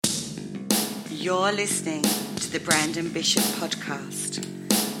You're listening to the Brandon Bishop Podcast.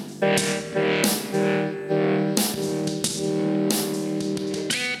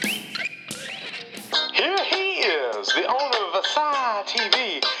 Here he is, the owner of Versailles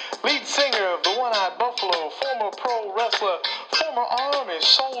TV, lead singer of the One-Eyed Buffalo, former pro wrestler, former Army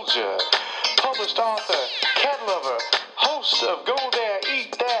soldier, published author, cat lover, host of Go There,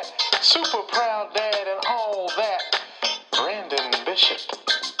 Eat That, super proud dad, and all that, Brandon Bishop.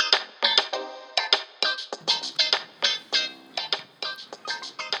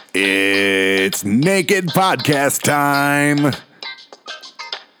 It's Naked Podcast time.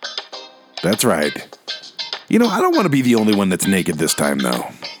 That's right. You know, I don't want to be the only one that's naked this time, though.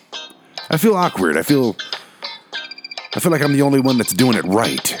 I feel awkward. I feel like I'm the only one that's doing it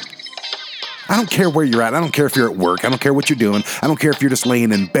right. I don't care where you're at. I don't care if you're at work. I don't care what you're doing. I don't care if you're just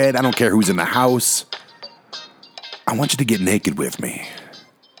laying in bed. I don't care who's in the house. I want you to get naked with me.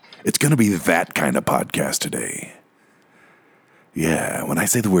 It's going to be that kind of podcast today. Yeah, when I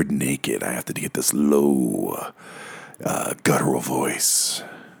say the word naked, I have to get this low, guttural voice.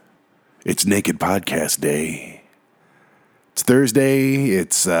 It's Naked Podcast Day. It's Thursday.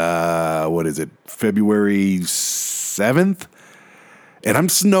 It's, February 7th? And I'm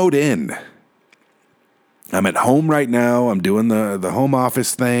snowed in. I'm at home right now. I'm doing the home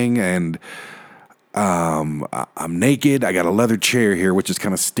office thing, and I'm naked. I got a leather chair here, which is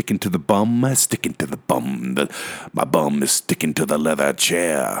kind of sticking to the bum. My bum is sticking to the leather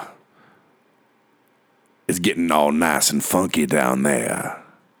chair. It's getting all nice and funky down there.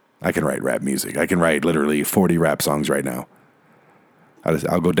 I can write rap music. I can write literally 40 rap songs right now.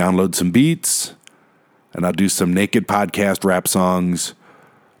 I'll go download some beats, and I'll do some naked podcast rap songs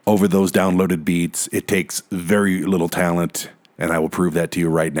over those downloaded beats. It takes very little talent, and I will prove that to you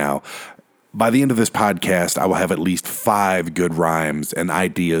right now. By the end of this podcast, I will have at least 5 good rhymes and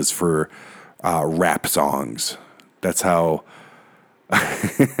ideas for rap songs. That's how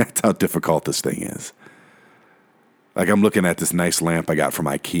difficult this thing is. Like, I'm looking at this nice lamp I got from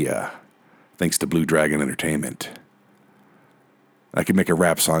IKEA, thanks to Blue Dragon Entertainment. I could make a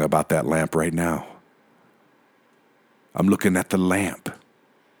rap song about that lamp right now. I'm looking at the lamp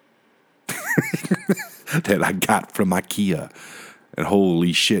that I got from IKEA. And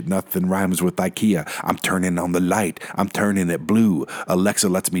holy shit, nothing rhymes with IKEA. I'm turning on the light. I'm turning it blue. Alexa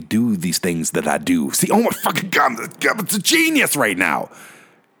lets me do these things that I do. See, oh my fucking God, it's a genius right now.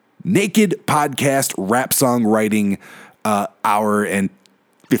 Naked podcast rap song writing hour and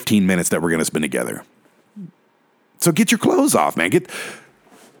 15 minutes that we're going to spend together. So get your clothes off, man.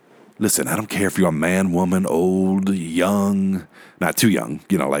 Listen, I don't care if you're a man, woman, old, young, not too young,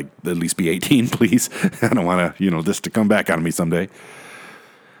 like at least be 18, please. I don't want to, this to come back on me someday.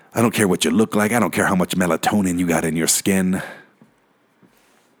 I don't care what you look like. I don't care how much melatonin you got in your skin.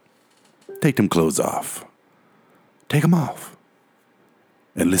 Take them clothes off. Take them off.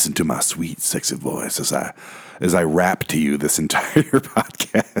 And listen to my sweet, sexy voice as I rap to you this entire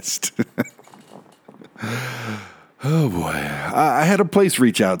podcast. Oh, boy. I had a place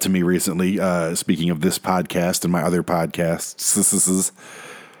reach out to me recently, speaking of this podcast and my other podcasts.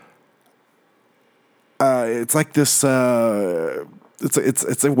 It's like this, it's a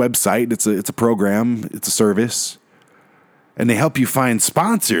website, it's a program, it's a service, and they help you find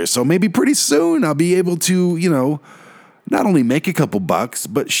sponsors. So maybe pretty soon I'll be able to, not only make a couple bucks,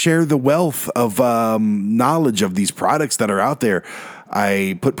 but share the wealth of knowledge of these products that are out there.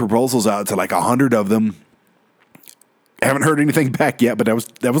 I put proposals out to like 100 of them. I haven't heard anything back yet, but that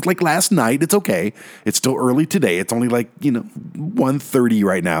was like last night. It's okay. It's still early today. It's only like, 1:30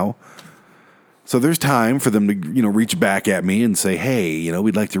 right now. So there's time for them to, reach back at me and say, hey,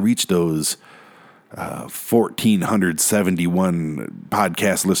 we'd like to reach those 1,471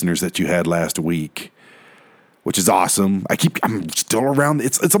 podcast listeners that you had last week, which is awesome. I'm still around.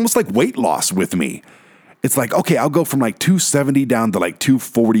 It's almost like weight loss with me. It's like, okay, I'll go from like 270 down to like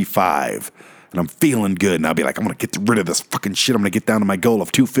 245. And I'm feeling good. And I'll be like, I'm going to get rid of this fucking shit. I'm going to get down to my goal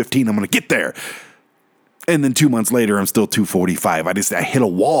of 215. I'm going to get there. And then 2 months later, I'm still 245. I hit a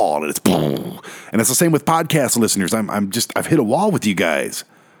wall, and it's boom. And it's the same with podcast listeners. I've hit a wall with you guys.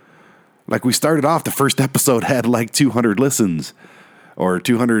 Like, we started off, the first episode had like 200 listens or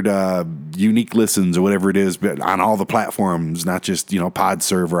 200 unique listens or whatever it is, but on all the platforms, not just,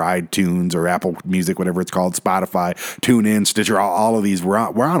 PodServe or iTunes or Apple Music, whatever it's called, Spotify, TuneIn, Stitcher, all of these. We're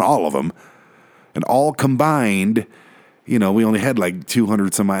on all of them. And all combined, we only had like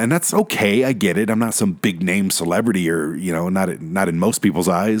 200 some, and that's okay. I get it. I'm not some big name celebrity or, not in most people's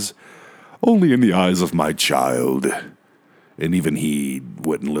eyes, only in the eyes of my child. And even he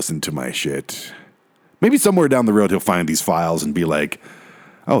wouldn't listen to my shit. Maybe somewhere down the road he'll find these files and be like,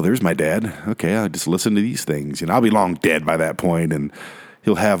 oh, there's my dad. Okay, I'll just listen to these things. I'll be long dead by that point, and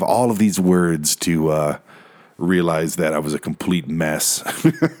he'll have all of these words to realize that I was a complete mess.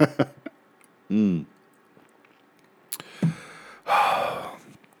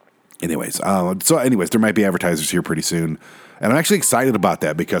 Anyways, there might be advertisers here pretty soon, and I'm actually excited about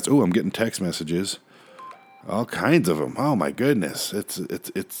that because I'm getting text messages, all kinds of them. Oh my goodness,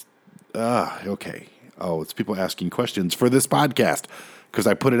 it's okay. Oh, it's people asking questions for this podcast because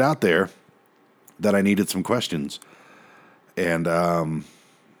I put it out there that I needed some questions, and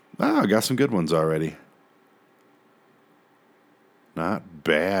I got some good ones already. Not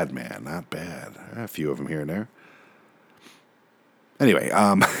bad, man, not bad. A few of them here and there. Anyway,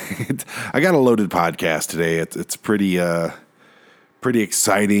 I got a loaded podcast today. It's pretty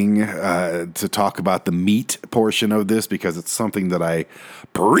exciting to talk about the meat portion of this because it's something that I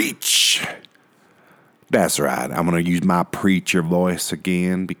preach. That's right. I'm going to use my preacher voice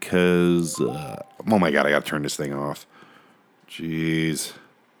again because, oh my God, I got to turn this thing off. Jeez.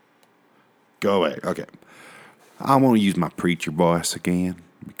 Go away. Okay. I want to use my preacher voice again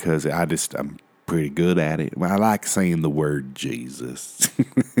because I'm pretty good at it. Well, I like saying the word Jesus.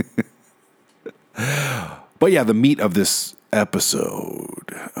 But yeah, the meat of this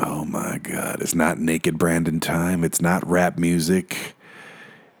episode, oh my God, it's not Naked Brandon time. It's not rap music.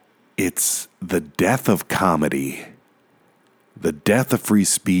 It's the death of comedy, the death of free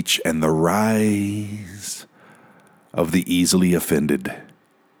speech, and the rise of the easily offended.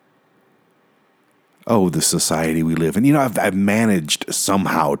 Oh, the society we live in. I've managed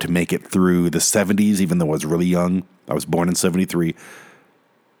somehow to make it through the 70s, even though I was really young. I was born in 73.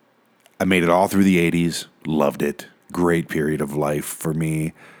 I made it all through the 80s. Loved it. Great period of life for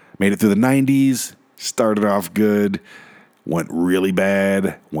me. Made it through the 90s. Started off good. Went really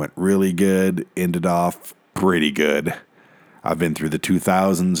bad. Went really good. Ended off pretty good. I've been through the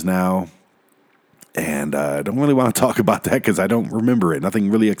 2000s now. And I don't really want to talk about that because I don't remember it. Nothing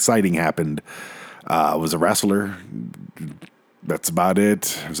really exciting happened. I was a wrestler. That's about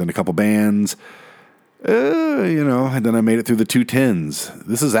it. I was in a couple bands. And then I made it through the 2010s.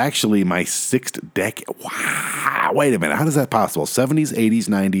 This is actually my 6th decade. Wow. Wait a minute. How is that possible? 70s, 80s,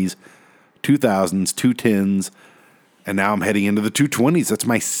 90s, 2000s, 2010s, and now I'm heading into the 2020s. That's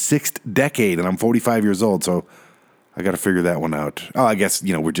my 6th decade, and I'm 45 years old, so I got to figure that one out. Oh, I guess,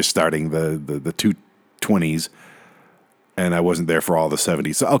 we're just starting the 2020s, and I wasn't there for all the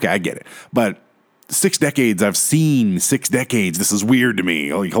 70s. So, okay, I get it. But 6 decades, I've seen 6 decades. This is weird to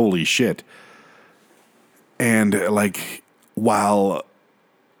me. Like, holy shit. And while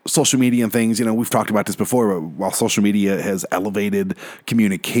social media and things, we've talked about this before, but while social media has elevated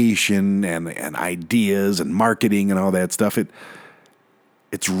communication and ideas and marketing and all that stuff,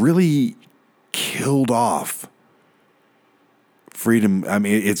 it's really killed off freedom. I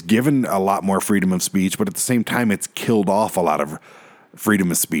mean, it's given a lot more freedom of speech, but at the same time, it's killed off a lot of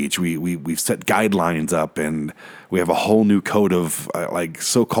freedom of speech. We've set guidelines up, and we have a whole new code of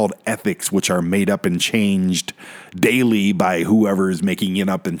so-called ethics, which are made up and changed daily by whoever is making it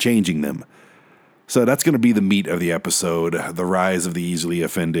up and changing them. So that's going to be the meat of the episode: the rise of the easily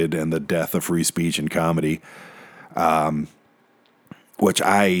offended and the death of free speech and comedy.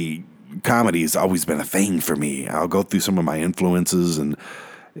 Comedy's always been a thing for me. I'll go through some of my influences, and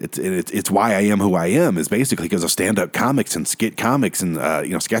it's why I am who I am, is basically because of stand-up comics and skit comics and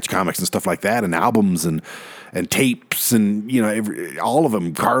sketch comics and stuff like that, and albums and tapes and all of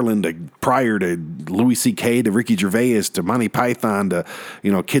them, Carlin prior to Louis C.K. to Ricky Gervais to Monty Python to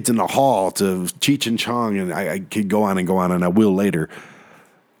Kids in the Hall to Cheech and Chong, and I could go on, and I will later.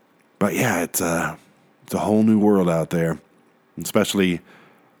 But yeah, it's a whole new world out there, especially.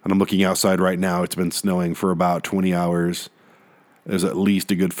 And I'm looking outside right now. It's been snowing for about 20 hours. There's at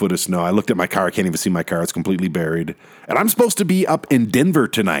least a good foot of snow. I looked at my car. I can't even see my car. It's completely buried. And I'm supposed to be up in Denver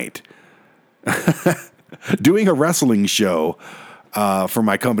tonight doing a wrestling show for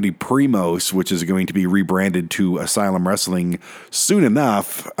my company Primos, which is going to be rebranded to Asylum Wrestling soon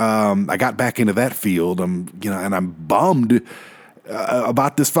enough. I got back into that field. And I'm bummed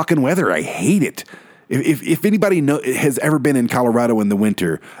about this fucking weather. I hate it. If anybody has ever been in Colorado in the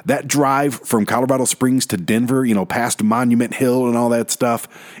winter, that drive from Colorado Springs to Denver, past Monument Hill and all that stuff,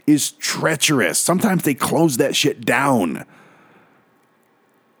 is treacherous. Sometimes they close that shit down.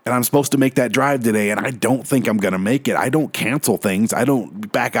 And I'm supposed to make that drive today, and I don't think I'm going to make it. I don't cancel things. I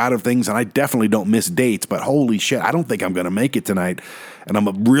don't back out of things, and I definitely don't miss dates. But holy shit, I don't think I'm going to make it tonight. And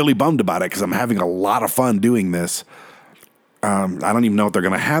I'm really bummed about it because I'm having a lot of fun doing this. I don't even know if they're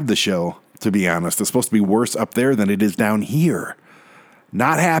going to have the show. To be honest, it's supposed to be worse up there than it is down here.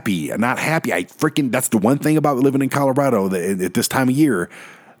 Not happy. That's the one thing about living in Colorado that at this time of year,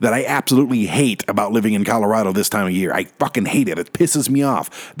 that I absolutely hate about living in Colorado this time of year. I fucking hate it. It pisses me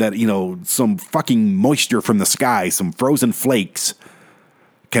off that, some fucking moisture from the sky, some frozen flakes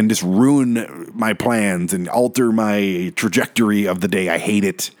can just ruin my plans and alter my trajectory of the day. I hate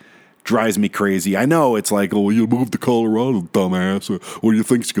it. Drives me crazy. I know it's like, oh, you moved to Colorado, dumbass. What do you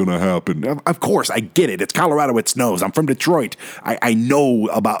think's going to happen? Of course, I get it. It's Colorado. It snows. I'm from Detroit. I know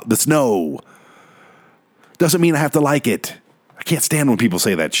about the snow. Doesn't mean I have to like it. I can't stand when people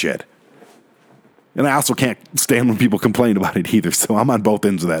say that shit. And I also can't stand when people complain about it either. So I'm on both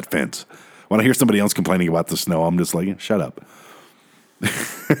ends of that fence. When I hear somebody else complaining about the snow, I'm just like, shut up.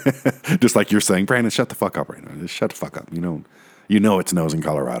 Just like you're saying, Brandon, shut the fuck up right now. Just shut the fuck up. You know it snows in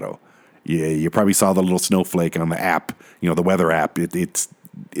Colorado. Yeah, you probably saw the little snowflake on the app, the weather app. It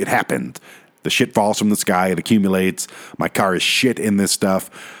happened. The shit falls from the sky. It accumulates. My car is shit in this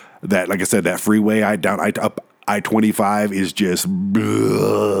stuff. That, like I said, that freeway up I-25 is just.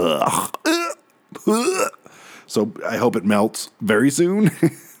 So I hope it melts very soon.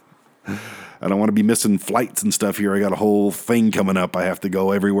 I don't want to be missing flights and stuff here. I got a whole thing coming up. I have to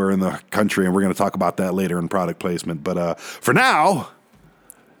go everywhere in the country, and we're going to talk about that later in product placement. But for now,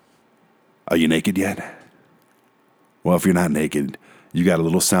 are you naked yet? Well, if you're not naked, you got a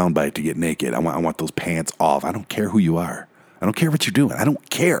little soundbite to get naked. I want those pants off. I don't care who you are. I don't care what you're doing. I don't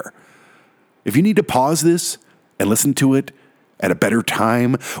care. If you need to pause this and listen to it at a better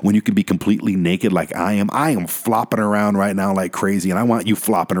time when you can be completely naked like I am flopping around right now like crazy, and I want you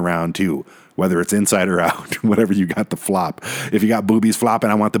flopping around too. Whether it's inside or out, whatever you got to flop. If you got boobies flopping,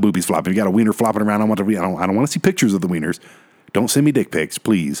 I want the boobies flopping. If you got a wiener flopping around, I want the. I don't want to see pictures of the wieners. Don't send me dick pics,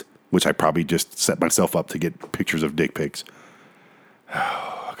 please. Which I probably just set myself up to get pictures of dick pics.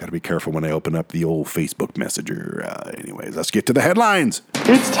 I got to be careful when I open up the old Facebook Messenger. Anyways, let's get to the headlines.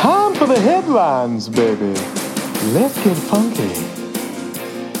 It's time for the headlines, baby. Let's get funky.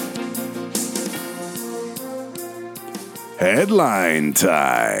 Headline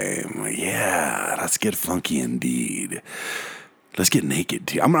time. Yeah, let's get funky indeed. Let's get naked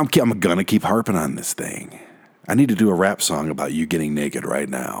too. I'm gonna keep harping on this thing. I need to do a rap song about you getting naked right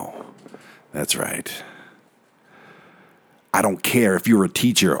now. That's right. I don't care if you're a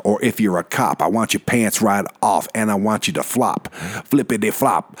teacher or if you're a cop. I want your pants right off and I want you to flop. Flippity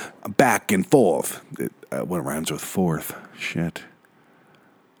flop, back and forth. What rhymes with fourth? Shit.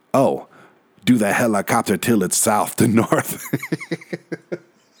 Oh, do the helicopter till it's south to north.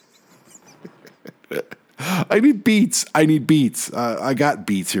 I need beets. I got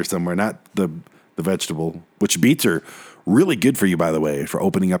beets here somewhere, not the vegetable, which beets are really good for you, by the way, for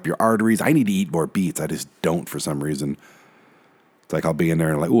opening up your arteries. I need to eat more beets. I just don't for some reason. It's like I'll be in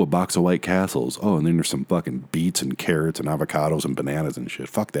there and like, oh, a box of White Castles. Oh, and then there's some fucking beets and carrots and avocados and bananas and shit.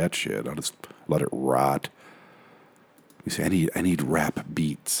 Fuck that shit. I'll just let it rot. You see, I need rap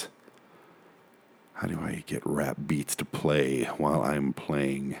beets. How do I get rap beats to play while I'm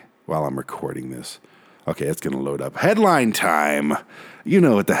recording this? Okay, it's going to load up. Headline time. You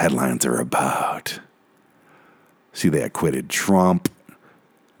know what the headlines are about. See, they acquitted Trump.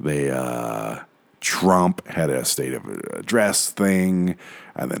 Trump had a state of address thing.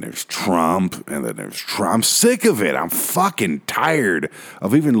 And then there's Trump. And then there's Trump. I'm sick of it. I'm fucking tired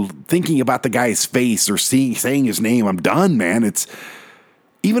of even thinking about the guy's face or saying his name. I'm done, man.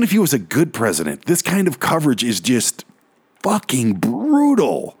 Even if he was a good president, this kind of coverage is just fucking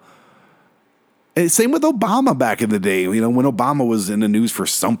brutal. And same with Obama back in the day. When Obama was in the news for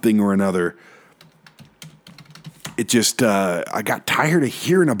something or another, it just, I got tired of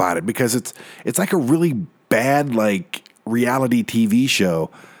hearing about it because it's like a really bad, like, reality TV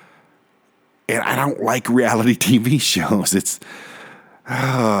show. And I don't like reality TV shows.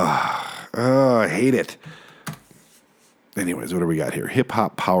 I hate it. Anyways, what do we got here?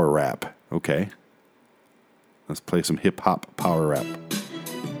 Hip-hop power rap. Okay. Let's play some hip-hop power rap.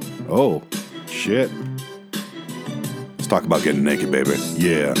 Oh, shit. Let's talk about getting naked, baby.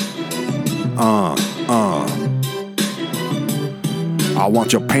 Yeah. I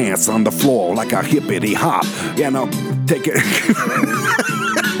want your pants on the floor like a hippity hop. Take it.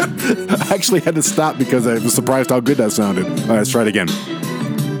 I actually had to stop because I was surprised how good that sounded. All right, let's try it again.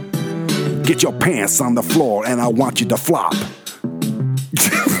 Get your pants on the floor and I want you to flop.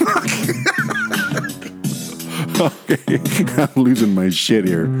 Okay, I'm losing my shit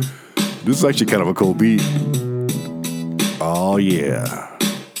here. This is actually kind of a cool beat. Oh, yeah.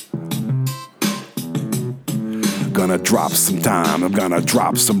 Gonna drop some time. I'm gonna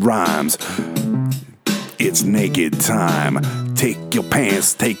drop some rhymes. It's naked time. Take your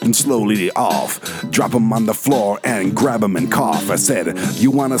pants, take them slowly off. Drop them on the floor and grab them and cough. I said,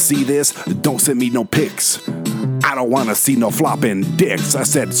 you wanna see this? Don't send me no pics. I don't want to see no flopping dicks. I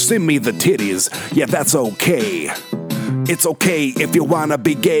said, send me the titties. Yeah, that's okay. It's okay if you want to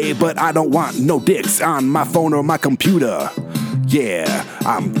be gay, but I don't want no dicks on my phone or my computer. Yeah,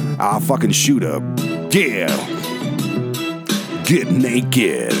 I'll fucking shoot her. Yeah. Get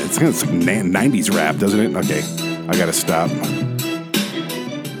naked. It's kind of like 90s rap, doesn't it? Okay, I gotta stop.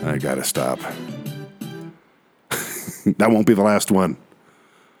 That won't be the last one.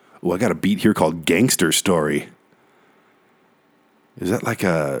 Oh, I got a beat here called Gangster Story. Is that like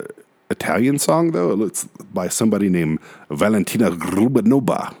a Italian song, though? It looks by somebody named Valentina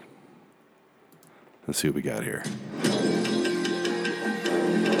Grubanova. Let's see what we got here.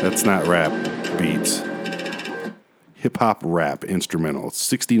 That's not rap beats. Hip-hop rap instrumental.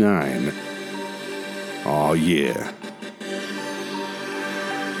 69. Oh, yeah.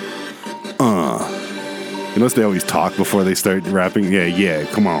 You notice they always talk before they start rapping? Yeah,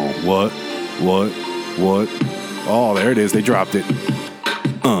 come on. What? Oh, there it is. They dropped it.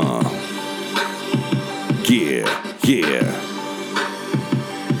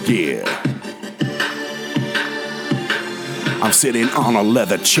 Yeah. I'm sitting on a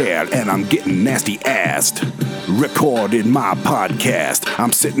leather chair and I'm getting nasty assed. Recording my podcast.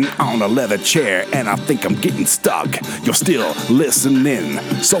 I'm sitting on a leather chair and I think I'm getting stuck. You're still listening.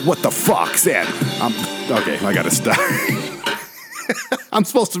 So what the fuck? Said okay, I gotta stop. I'm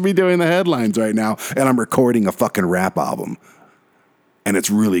supposed to be doing the headlines right now, and I'm recording a fucking rap album. And it's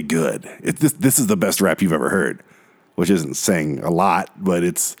really good. This is the best rap you've ever heard, which isn't saying a lot, but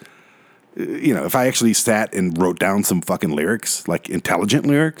it's, you know, if I actually sat and wrote down some fucking lyrics, like intelligent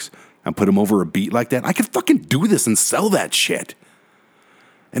lyrics, and put them over a beat like that, I could fucking do this and sell that shit.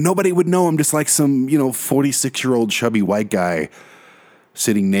 And nobody would know I'm just like some, 46-year-old chubby white guy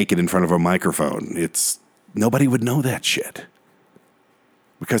sitting naked in front of a microphone. Nobody would know that shit.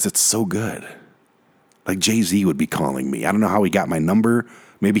 Because it's so good. Like Jay-Z would be calling me. I don't know how he got my number.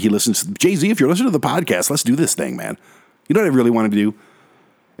 Maybe he listens to Jay-Z, if you're listening to the podcast, let's do this thing, man. You know what I really want to do?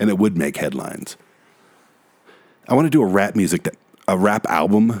 And it would make headlines. I want to do a rap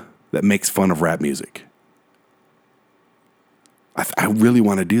album that makes fun of rap music. I really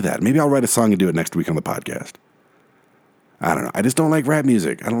want to do that. Maybe I'll write a song and do it next week on the podcast. I don't know. I just don't like rap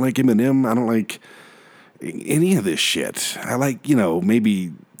music. I don't like Eminem. I don't like any of this shit. I like,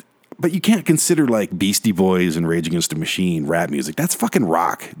 maybe, but you can't consider like Beastie Boys and Rage Against the Machine rap music. That's fucking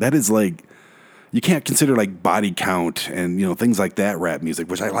rock. That is like, you can't consider like Body Count and, things like that rap music,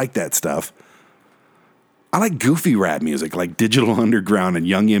 which I like that stuff. I like goofy rap music, like Digital Underground and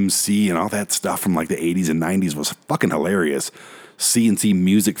Young MC and all that stuff from like the 80s and 90s was fucking hilarious. CNC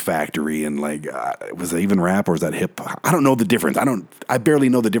Music Factory and like, was that even rap or was that hip? I don't know the difference. I barely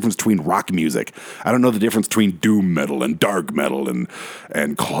know the difference between rock music. I don't know the difference between doom metal and dark metal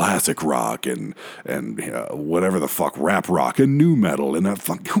and classic rock and whatever the fuck, rap rock and new metal and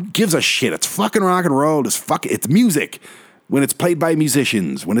who gives a shit? It's fucking rock and roll. It's music. When it's played by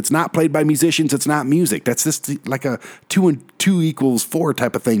musicians. When it's not played by musicians, it's not music. That's just like a 2 and 2 equals 4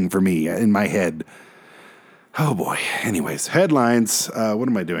 type of thing for me in my head. Oh boy. Anyways, headlines. What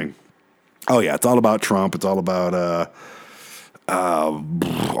am I doing? Oh yeah, it's all about Trump. It's all about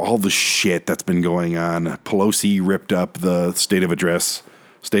all the shit that's been going on. Pelosi ripped up the State of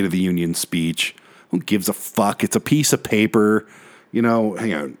the Union speech. Who gives a fuck? It's a piece of paper. Hang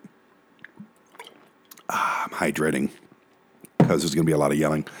on. I'm hydrating. Because there's going to be a lot of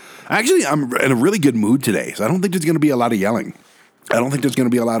yelling. Actually, I'm in a really good mood today, so I don't think there's going to be a lot of yelling. I don't think there's going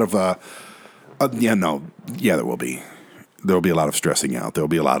to be a lot of, there will be. There will be a lot of stressing out. There will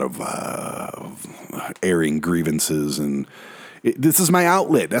be a lot of airing grievances, and this is my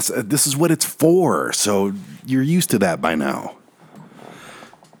outlet. This is what it's for, so you're used to that by now.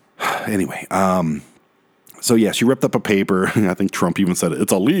 Anyway, so yeah, she ripped up a paper. I think Trump even said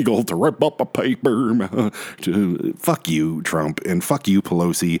it's illegal to rip up a paper. Fuck you, Trump, and fuck you,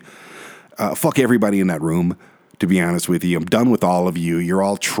 Pelosi. Fuck everybody in that room, to be honest with you. I'm done with all of you. You're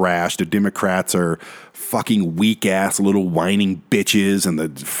all trash. The Democrats are fucking weak-ass little whining bitches, and the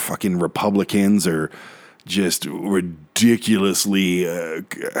fucking Republicans are just ridiculously...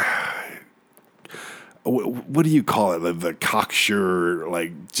 what do you call it? The cocksure,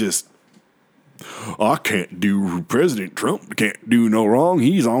 like, just... President Trump can't do no wrong.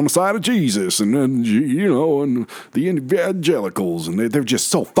 He's on the side of Jesus, and then, and the evangelicals, and they're just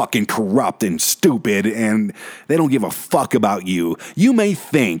so fucking corrupt and stupid, and they don't give a fuck about you. You may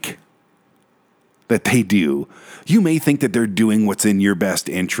think that they do. You may think that they're doing what's in your best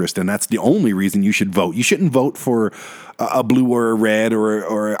interest, and that's the only reason you should vote. You shouldn't vote for a blue or a red or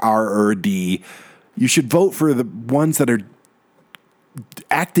R or a D. You should vote for the ones that are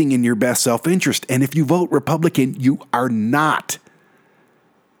acting in your best self-interest. And if you vote Republican, you are not.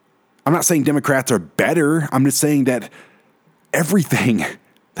 I'm not saying Democrats are better. I'm just saying that everything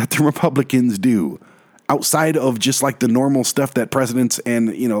that the Republicans do, outside of just like the normal stuff that presidents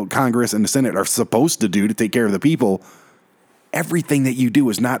and, Congress and the Senate are supposed to do to take care of the people, everything that you do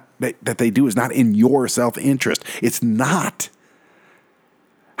is not, that they do is not in your self-interest. It's not.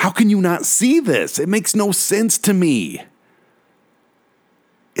 How can you not see this? It makes no sense to me.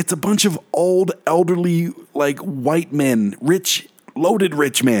 It's a bunch of old, elderly, like white men, rich, loaded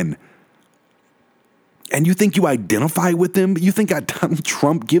rich men. And you think you identify with them? You think Donald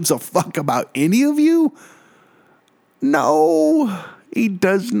Trump gives a fuck about any of you? No, he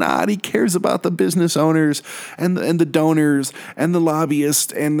does not. He cares about the business owners and the donors and the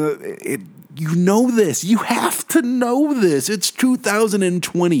lobbyists you know this. You have to know this. It's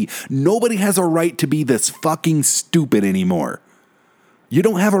 2020. Nobody has a right to be this fucking stupid anymore. You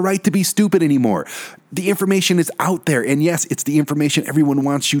don't have a right to be stupid anymore. The information is out there. And yes, it's the information everyone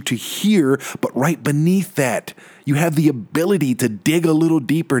wants you to hear. But right beneath that, you have the ability to dig a little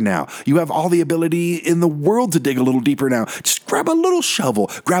deeper now. You have all the ability in the world to dig a little deeper now. Just grab a little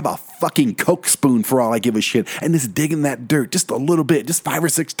shovel, grab a fucking Coke spoon for all I give a shit, and just dig in that dirt just a little bit, just 5 or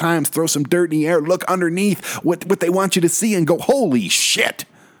 6 times, throw some dirt in the air, look underneath what they want you to see and go, holy shit.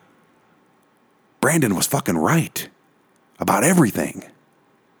 Brandon was fucking right about everything.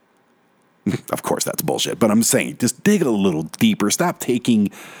 Of course, that's bullshit, but I'm saying just dig a little deeper.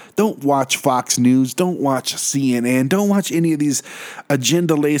 Don't watch Fox News. Don't watch CNN. Don't watch any of these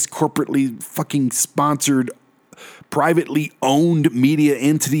agenda-laced, corporately fucking sponsored, privately owned media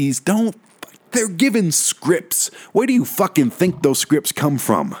entities. They're given scripts. Where do you fucking think those scripts come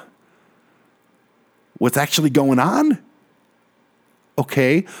from? What's actually going on?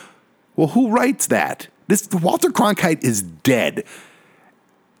 Okay, well, who writes that? Walter Cronkite is dead.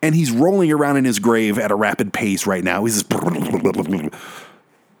 And he's rolling around in his grave at a rapid pace right now. He's just...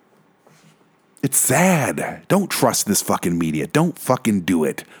 It's sad. Don't trust this fucking media. Don't fucking do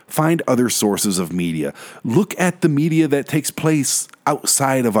it. Find other sources of media. Look at the media that takes place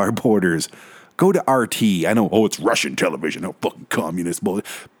outside of our borders. Go to RT. I know, it's Russian television. Oh, fucking communist bullshit.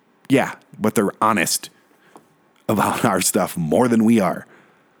 Yeah, but they're honest about our stuff more than we are.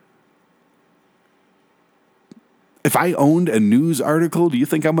 If I owned a news article, do you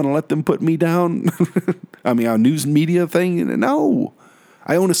think I'm going to let them put me down? I mean, a news media thing? No.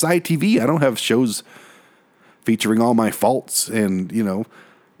 I own a side TV. I don't have shows featuring all my faults and,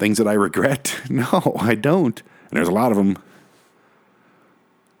 things that I regret. No, I don't. And there's a lot of them.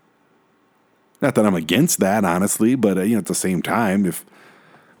 Not that I'm against that, honestly, but, at the same time,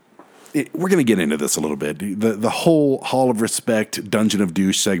 we're going to get into this a little bit. The whole Hall of Respect, Dungeon of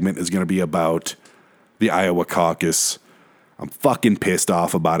Douche segment is going to be about the Iowa caucus. I'm fucking pissed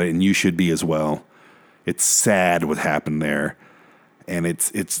off about it, and you should be as well. It's sad what happened there. And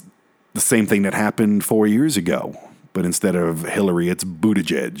it's the same thing that happened 4 years ago. But instead of Hillary, it's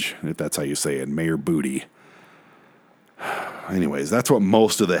Buttigieg, if that's how you say it, Mayor Booty. Anyways, that's what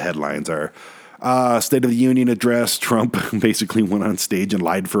most of the headlines are. State of the Union address, Trump basically went on stage and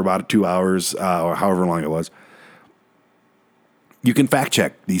lied for about 2 hours, or however long it was. You can fact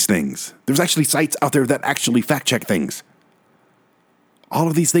check these things. There's actually sites out there that actually fact check things. All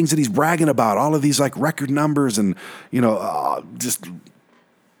of these things that he's bragging about, all of these like record numbers and, just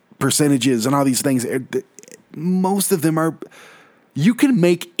percentages and all these things. Most of them are, you can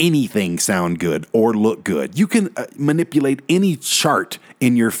make anything sound good or look good. You can manipulate any chart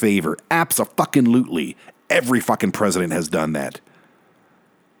in your favor. Abso-fucking-lutely. Every fucking president has done that.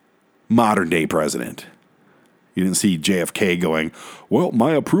 Modern day president. You didn't see JFK going, well,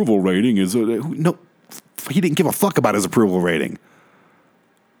 my approval rating is... No, he didn't give a fuck about his approval rating.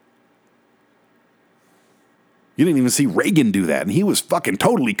 You didn't even see Reagan do that, and he was fucking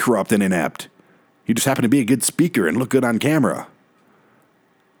totally corrupt and inept. He just happened to be a good speaker and look good on camera.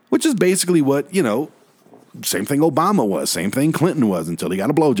 Which is basically what, same thing Obama was, same thing Clinton was until he got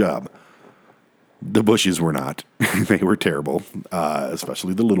a blowjob. The Bushes were not. They were terrible,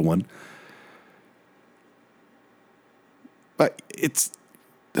 especially the little one. But it's...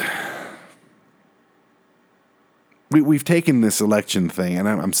 We've taken this election thing, and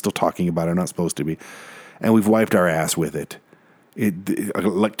I'm still talking about it, I'm not supposed to be, and we've wiped our ass with it.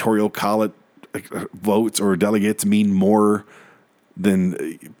 Electoral college votes or delegates mean more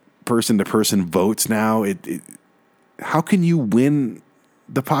than person-to-person votes now. How can you win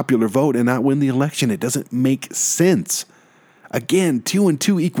the popular vote and not win the election? It doesn't make sense. Again, 2 and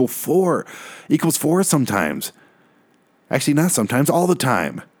 2 equal 4. Equals 4 sometimes. Actually, not sometimes, all the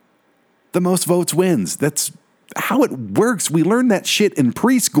time. The most votes wins. That's how it works. We learn that shit in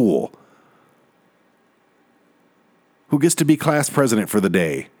preschool. Who gets to be class president for the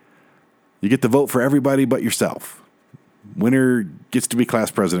day? You get to vote for everybody but yourself. Winner gets to be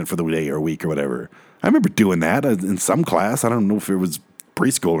class president for the day or week or whatever. I remember doing that in some class. I don't know if it was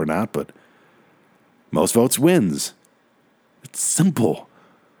preschool or not, but most votes wins. It's simple.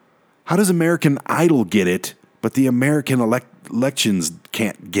 How does American Idol get it, but the American elections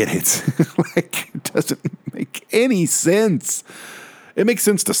can't get it? Like, it doesn't make any sense. It makes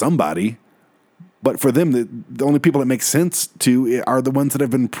sense to somebody, but for them, the only people it makes sense to are the ones that have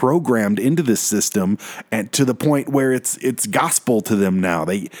been programmed into this system, and to the point where it's gospel to them now.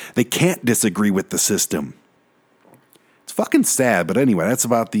 They can't disagree with the system. It's fucking sad, but anyway, that's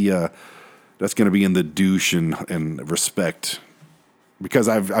about that's going to be in the douche and respect, because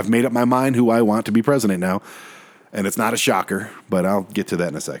I've made up my mind who I want to be president now, and it's not a shocker, but I'll get to that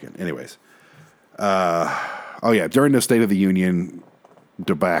in a second. Anyways, during the State of the Union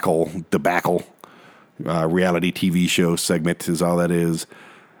debacle, reality TV show segment is all that is.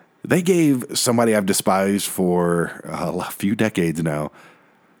 They gave somebody I've despised for a few decades now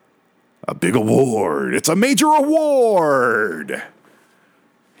a big award. It's a major award.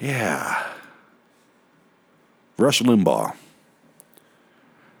 Yeah. Rush Limbaugh.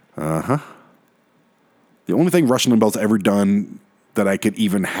 Uh-huh. The only thing Rush Limbaugh's ever done that I could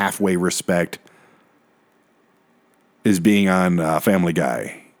even halfway respect is being on Family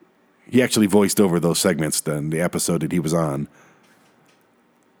Guy. He actually voiced over those segments in the episode that he was on.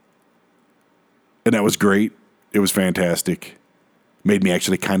 And that was great. It was fantastic. Made me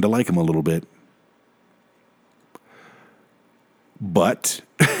actually kind of like him a little bit. But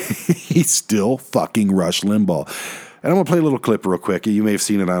he's still fucking Rush Limbaugh. And I'm going to play a little clip real quick. You may have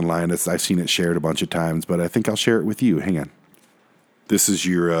seen it online. I've seen it shared a bunch of times, but I think I'll share it with you. Hang on. This is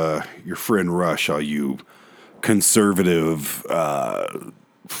your friend Rush, all you conservative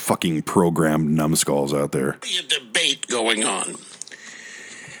fucking programmed numbskulls out there. A debate going on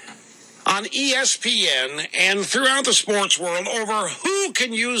ESPN and throughout the sports world over who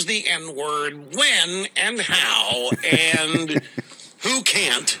can use the N-word, when and how, and who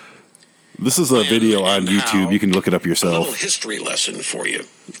can't. This is a video on YouTube. You can look it up yourself. A little history lesson for you.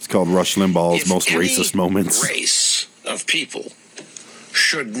 It's called Rush Limbaugh's Most Racist Moments. Race of people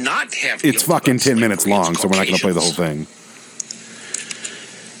should not have. It's fucking 10 minutes long, so we're not going to play the whole thing.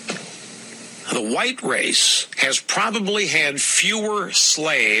 The white race has probably had fewer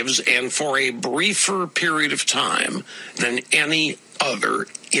slaves and for a briefer period of time than any other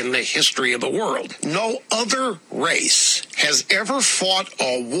in the history of the world. No other race has ever fought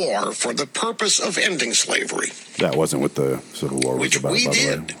a war for the purpose of ending slavery. That wasn't what the Civil War was about, which we by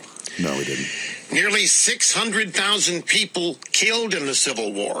did. the way. No, we didn't. Nearly 600,000 people killed in the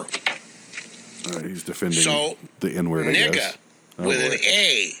Civil War. He's defending the N-word, I guess. Nigga, with an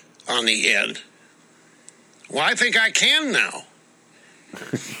A on the end. Well, I think I can now.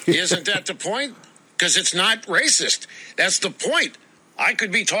 Isn't that the point? Because it's not racist. That's the point. I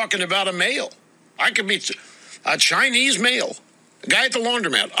could be talking about a male. I could be a Chinese male, a guy at the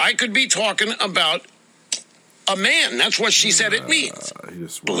laundromat. I could be talking about a man. That's what she said it means.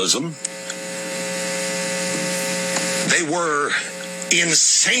 Symbolism. They were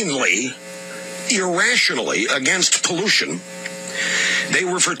insanely, irrationally against pollution. They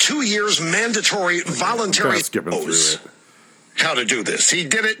were for 2 years mandatory voluntary. Skipping through it. How to do this? He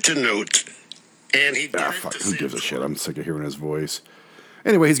did it to Newt, and he did it fuck, to who gives a shit? I'm sick of hearing his voice.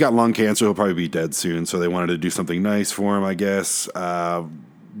 Anyway, he's got lung cancer. He'll probably be dead soon, so they wanted to do something nice for him, I guess.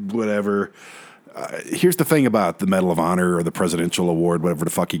 Whatever. Here's the thing about the Medal of Honor or the Presidential Award, whatever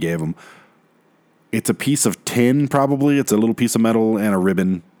the fuck he gave him. It's a piece of tin, probably. It's a little piece of metal and a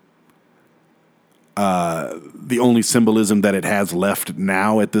ribbon. The only symbolism that it has left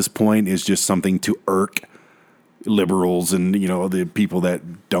now at this point is just something to irk liberals and, the people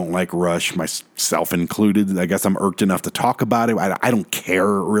that don't like Rush, myself included. I guess I'm irked enough to talk about it. I don't care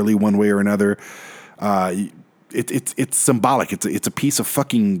really one way or another. It's symbolic. It's a piece of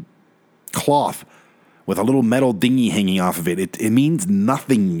fucking cloth with a little metal dinghy hanging off of it. It means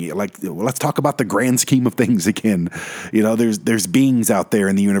nothing. Like, let's talk about the grand scheme of things again. There's beings out there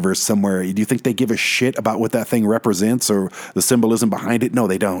in the universe somewhere. Do you think they give a shit about what that thing represents or the symbolism behind it? No,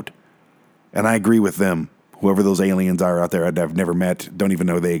 they don't. And I agree with them. Whoever those aliens are out there, I've never met, don't even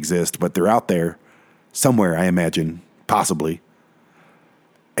know they exist, but they're out there somewhere, I imagine, possibly.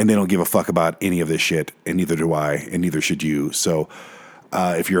 And they don't give a fuck about any of this shit, and neither do I, and neither should you. So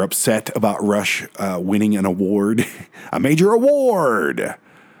if you're upset about Rush winning an award, a major award,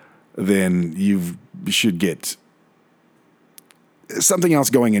 then you should get something else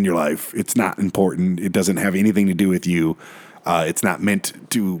going in your life. It's not important. It doesn't have anything to do with you. It's not meant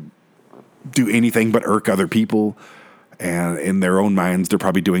to do anything but irk other people. And in their own minds, they're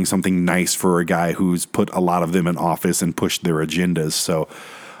probably doing something nice for a guy who's put a lot of them in office and pushed their agendas. So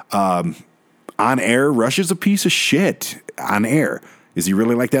on air, Rush is a piece of shit on air. Is he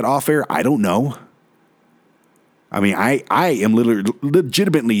really like that off air? I don't know. I mean, I am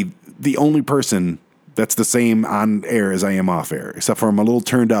legitimately the only person that's the same on air as I am off air, except for I'm a little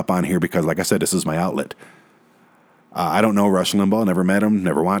turned up on here because, like I said, this is my outlet. I don't know Rush Limbaugh, never met him,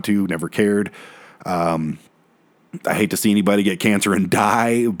 never want to, never cared. I hate to see anybody get cancer and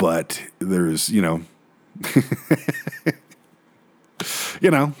die, but there's, you know,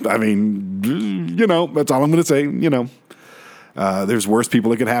 I mean, that's all I'm going to say, there's worse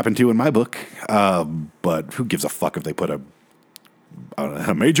people it could happen to in my book. But who gives a fuck if they put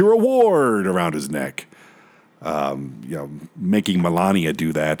a major award around his neck? Making Melania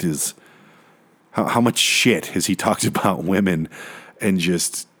do that is how much shit has he talked about women and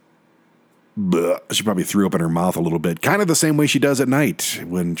just, she probably threw up in her mouth a little bit. Kind of the same way she does at night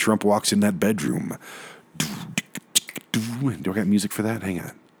when Trump walks in that bedroom. Do I got music for that? Hang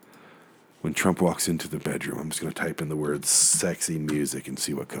on. When Trump walks into the bedroom, I'm just going to type in the word sexy music and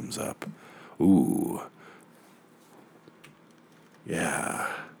see what comes up. Ooh. Yeah.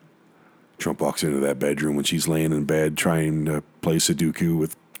 Trump walks into that bedroom when she's laying in bed trying to play Sudoku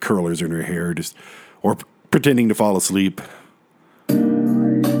with curlers in her hair, or pretending to fall asleep.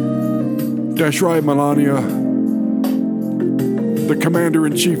 That's right, Melania. The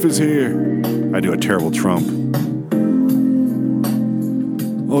commander-in-chief is here. I do a terrible Trump.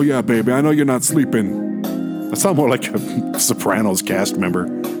 Oh, yeah, baby, I know you're not sleeping. I sound more like a Sopranos cast member.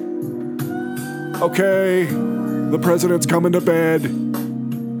 Okay, the president's coming to bed.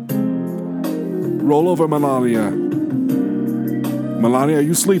 Roll over, Melania. Melania, are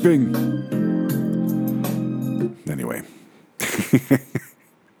you sleeping? Anyway.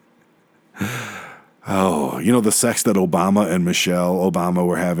 Oh, the sex that Obama and Michelle Obama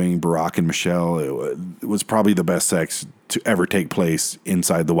were having, Barack and Michelle, it was probably the best sex to ever take place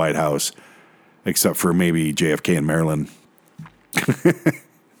inside the White House, except for maybe JFK and Marilyn.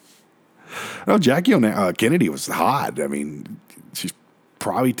 Oh, Jackie Kennedy was hot. I mean, she's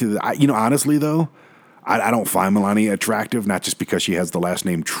probably honestly, though, I don't find Melania attractive, not just because she has the last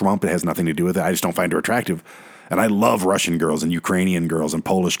name Trump. It has nothing to do with it. I just don't find her attractive. And I love Russian girls and Ukrainian girls and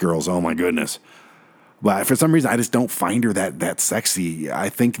Polish girls. Oh, my goodness. But for some reason, I just don't find her that sexy. I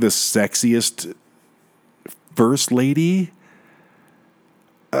think the sexiest first lady,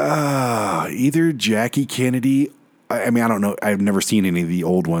 either Jackie Kennedy. I mean, I don't know. I've never seen any of the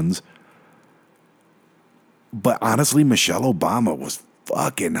old ones. But honestly, Michelle Obama was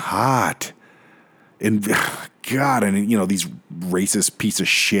fucking hot. And God, and these racist piece of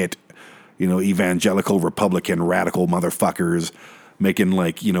shit, evangelical Republican radical motherfuckers making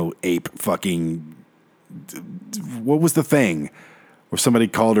ape fucking. What was the thing where somebody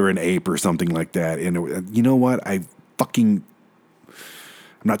called her an ape or something like that? And you know what? I'm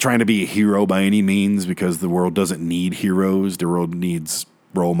not trying to be a hero by any means, because the world doesn't need heroes. The world needs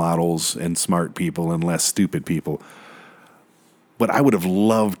role models and smart people and less stupid people. But I would have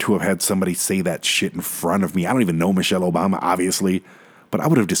loved to have had somebody say that shit in front of me. I don't even know Michelle Obama, obviously, but I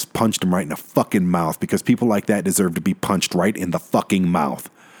would have just punched him right in the fucking mouth, because people like that deserve to be punched right in the fucking mouth.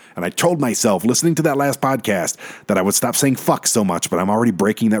 And I told myself, listening to that last podcast, that I would stop saying fuck so much, but I'm already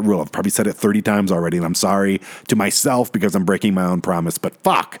breaking that rule. I've probably said it 30 times already, and I'm sorry to myself because I'm breaking my own promise. But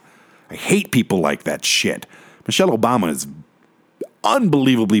fuck, I hate people like that shit. Michelle Obama is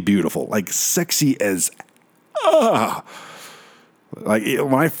unbelievably beautiful, like sexy as, like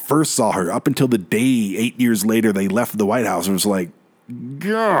when I first saw her, up until the day 8 years later they left the White House, it was like,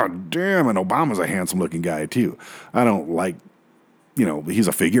 God damn, and Obama's a handsome looking guy too. I don't like, he's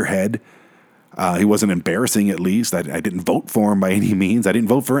a figurehead. He wasn't embarrassing, at least. I didn't vote for him by any means. I didn't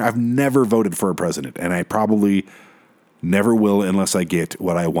vote for him. I've never voted for a president, and I probably never will unless I get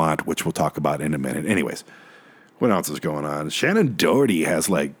what I want, which we'll talk about in a minute. Anyways, what else is going on? Shannon Doherty has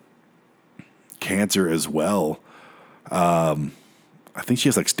cancer as well. I think she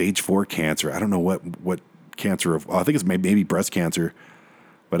has stage 4 cancer. I don't know what cancer of. I think it's maybe breast cancer.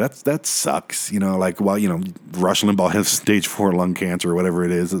 But that sucks, Rush Limbaugh has stage 4 lung cancer or whatever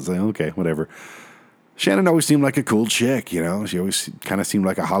it is. It's like, okay, whatever. Shannon always seemed like a cool chick, She always kind of seemed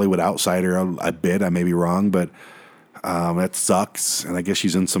like a Hollywood outsider a bit. I may be wrong, but that sucks. And I guess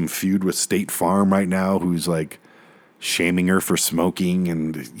she's in some feud with State Farm right now, who's shaming her for smoking.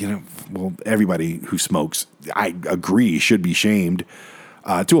 And, everybody who smokes, I agree, should be shamed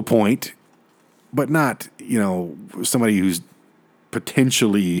to a point, but not, somebody who's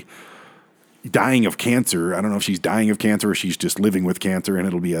potentially dying of cancer. I don't know if she's dying of cancer or she's just living with cancer and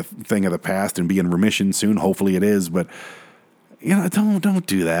it'll be a thing of the past and be in remission soon. Hopefully it is, but don't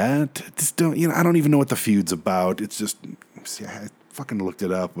do that. Just don't, I don't even know what the feud's about. It's just, see, I fucking looked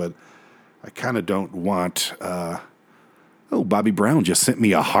it up, but I kind of don't want, Bobby Brown just sent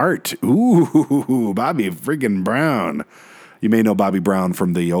me a heart. Ooh, Bobby friggin' Brown. You may know Bobby Brown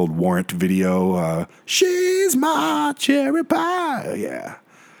from the old Warrant video. She's my cherry pie. Yeah.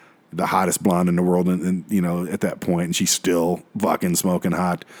 The hottest blonde in the world, and at that point, and she's still fucking smoking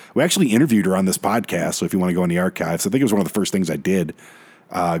hot. We actually interviewed her on this podcast, so if you want to go in the archives, I think it was one of the first things I did.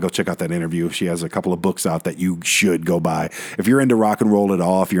 Go check out that interview. She has a couple of books out that you should go buy. If you're into rock and roll at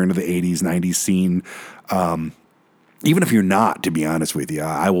all, if you're into the 80s, 90s scene, even if you're not, to be honest with you,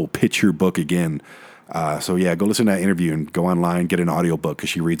 I will pitch your book again. So yeah, go listen to that interview and go online, get an audiobook because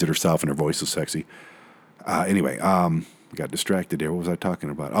she reads it herself and her voice is sexy. Anyway, got distracted there. What was I talking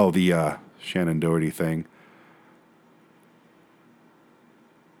about? Oh, the Shannon Doherty thing.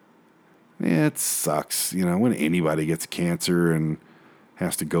 Yeah, it sucks. When anybody gets cancer and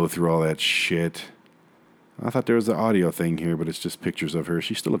has to go through all that shit. I thought there was an audio thing here, but it's just pictures of her.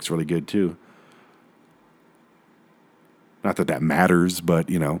 She still looks really good, too. Not that matters, but,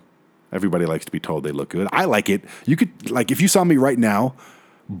 everybody likes to be told they look good. I like it. You could, if you saw me right now,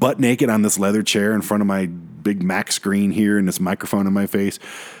 butt naked on this leather chair in front of my big Mac screen here and this microphone in my face,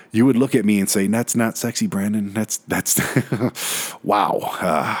 you would look at me and say, "That's not sexy, Brandon. That's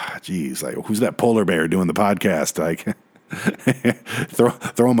wow. Geez, who's that polar bear doing the podcast?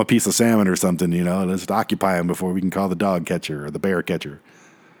 Throw him a piece of salmon or something, let's occupy him before we can call the dog catcher or the bear catcher."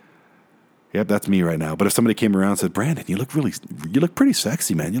 Yep, that's me right now. But if somebody came around and said, "Brandon, you look pretty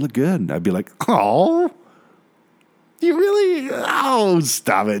sexy, man. You look good," I'd be like, "Oh, you really? Oh,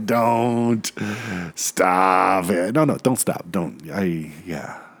 stop it. Don't stop it. No, don't stop. Don't.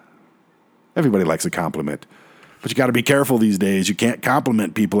 Yeah. Everybody likes a compliment, but you got to be careful these days. You can't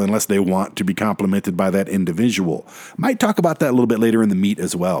compliment people unless they want to be complimented by that individual. Might talk about that a little bit later in the meet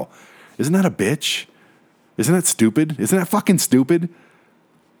as well. Isn't that a bitch? Isn't that stupid? Isn't that fucking stupid?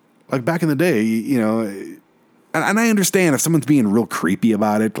 Like back in the day, and I understand if someone's being real creepy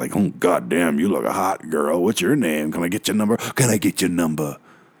about it, like, "Oh, goddamn, you look a hot girl. What's your name? Can I get your number? Can I get your number?"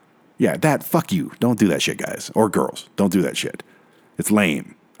 Yeah, fuck you. Don't do that shit, guys. Or girls. Don't do that shit. It's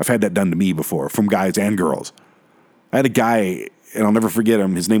lame. I've had that done to me before, from guys and girls. I had a guy, and I'll never forget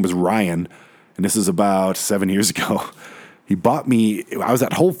him. His name was Ryan, and this is about 7 years ago. He bought me, I was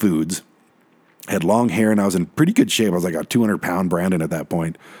at Whole Foods, had long hair, and I was in pretty good shape. I was like a 200-pound Brandon at that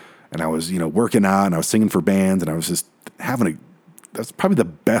point. And I was, working out, and I was singing for bands, and I was just that's probably the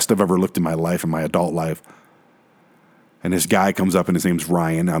best I've ever looked in my life, in my adult life. And this guy comes up, and his name's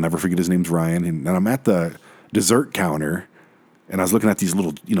Ryan. I'll never forget his name's Ryan. And I'm at the dessert counter, and I was looking at these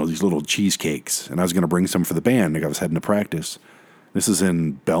little cheesecakes, and I was going to bring some for the band. I was heading to practice. This is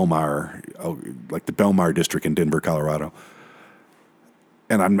in Belmar, like the Belmar district in Denver, Colorado.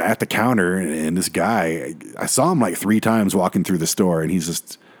 And I'm at the counter, and this guy, I saw him like 3 times walking through the store, and he's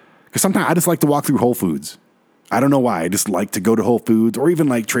just... Because sometimes I just like to walk through Whole Foods. I don't know why. I just like to go to Whole Foods or even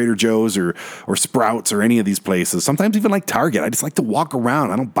like Trader Joe's or Sprouts or any of these places. Sometimes even like Target. I just like to walk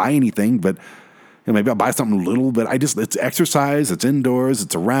around. I don't buy anything, but maybe I'll buy something little. But it's exercise. It's indoors.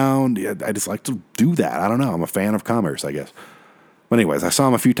 It's around. I just like to do that. I don't know. I'm a fan of commerce, I guess. But anyways, I saw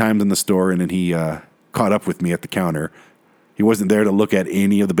him a few times in the store, and then he caught up with me at the counter. He wasn't there to look at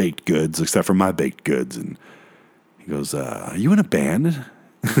any of the baked goods except for my baked goods. And he goes, "Are you in a band?"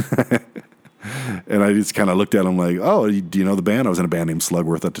 And I just kind of looked at him like, "Oh, do you know the band?" I was in a band named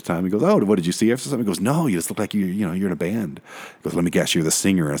Slugworth at the time. He goes, "Oh, what did you see after something?" He goes, "No, you just look like you're in a band." He goes, "Let me guess, you're the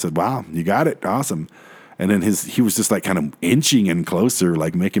singer." And I said, "Wow, you got it. Awesome." And then he was just like kind of inching in closer,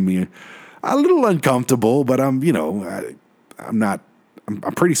 like making me a little uncomfortable, but I'm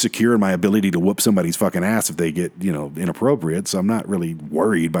pretty secure in my ability to whoop somebody's fucking ass if they get, inappropriate. So I'm not really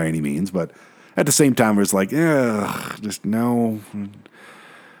worried by any means, but at the same time, it's like, just no.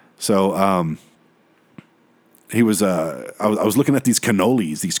 So he was. I was looking at these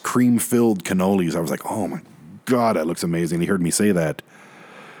cannolis, these cream-filled cannolis. I was like, "Oh my God, that looks amazing." He heard me say that,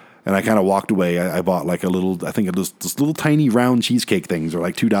 and I kind of walked away. I bought like a little. I think it was just little tiny round cheesecake things, or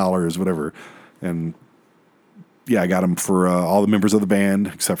like $2, whatever. And yeah, I got them for all the members of the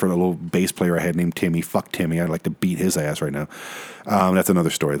band, except for the little bass player I had named Timmy. Fuck Timmy. I'd like to beat his ass right now. That's another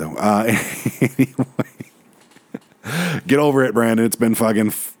story, though. Anyway. Get over it, Brandon. It's been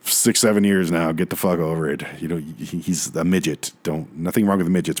fucking 6-7 years now. Get the fuck over it. He's a midget. Nothing wrong with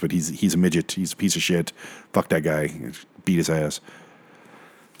the midgets, but he's a midget. He's a piece of shit. Fuck that guy. Beat his ass.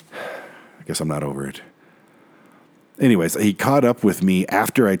 I guess I'm not over it. Anyways, he caught up with me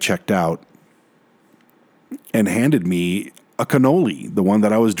after I checked out and handed me a cannoli, the one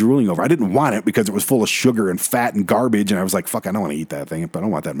that I was drooling over. I didn't want it because it was full of sugar and fat and garbage, and I was like, fuck, I don't want to eat that thing, but I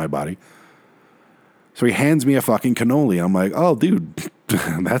don't want that in my body. So he hands me a fucking cannoli, and I'm like, oh, dude,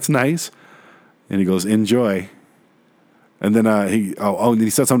 that's nice. And he goes, enjoy. And then and he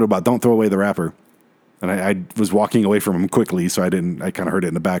said something about don't throw away the wrapper. And I was walking away from him quickly, so I kind of heard it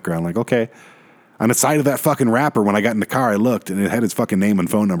in the background, like, okay. On the side of that fucking wrapper, when I got in the car, I looked, and it had his fucking name and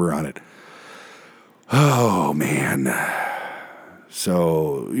phone number on it. Oh, man.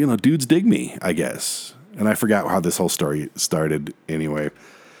 So, dudes dig me, I guess. And I forgot how this whole story started anyway.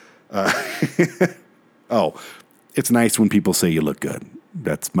 It's nice when people say you look good.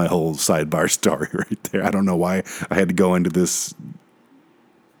 That's my whole sidebar story right there. I don't know why I had to go into this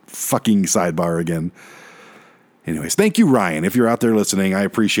fucking sidebar again. Anyways, thank you, Ryan. If you're out there listening, I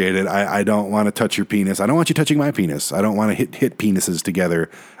appreciate it. I don't want to touch your penis. I don't want you touching my penis. I don't want to hit penises together.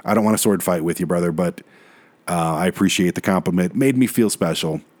 I don't want to sword fight with you, brother, but I appreciate the compliment. Made me feel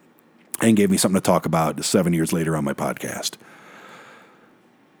special and gave me something to talk about 7 years later on my podcast.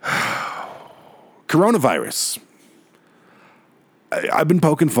 Coronavirus. I've been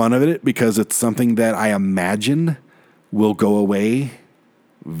poking fun of it because it's something that I imagine will go away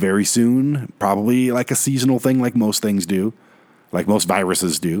very soon. Probably like a seasonal thing, like most things do, like most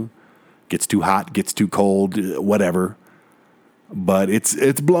viruses do. Gets too hot, gets too cold, whatever. But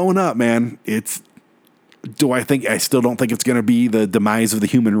it's blowing up, man. I still don't think it's going to be the demise of the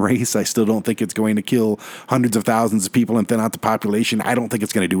human race. I still don't think it's going to kill hundreds of thousands of people and thin out the population. I don't think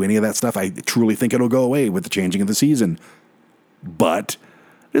it's going to do any of that stuff. I truly think it'll go away with the changing of the season. But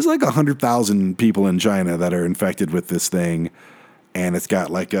there's like 100,000 people in China that are infected with this thing. And it's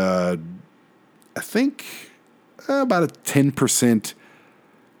got like about a 10%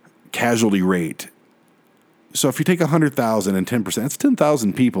 casualty rate. So if you take 100,000 and 10%, that's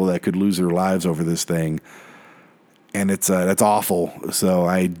 10,000 people that could lose their lives over this thing. And that's awful. So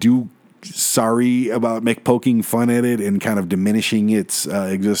I do sorry about poking fun at it and kind of diminishing its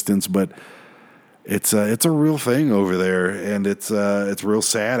existence, but it's a real thing over there, and it's real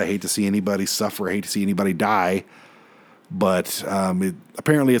sad. I hate to see anybody suffer. I hate to see anybody die. But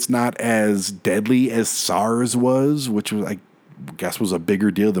apparently it's not as deadly as SARS was, which was, I guess, was a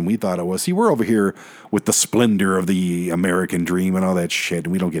bigger deal than we thought it was. See, we're over here with the splendor of the American dream and all that shit,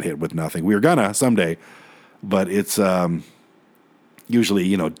 and we don't get hit with nothing. We're gonna someday, but it's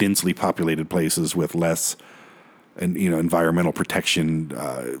usually densely populated places with less and environmental protection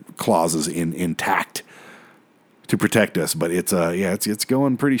clauses intact to protect us. But it's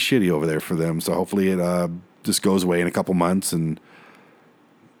going pretty shitty over there for them. So hopefully it just goes away in a couple months, and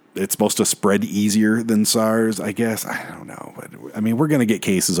it's supposed to spread easier than SARS, I guess. I don't know. But I mean, we're going to get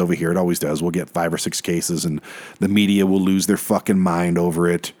cases over here. It always does. We'll get 5 or 6 cases, and the media will lose their fucking mind over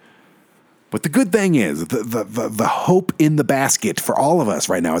it. But the good thing is, the hope in the basket for all of us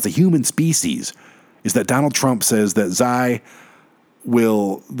right now as a human species is that Donald Trump says that Xi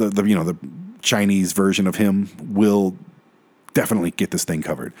will, the Chinese version of him, will definitely get this thing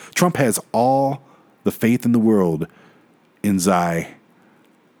covered. Trump has all the faith in the world in Xi.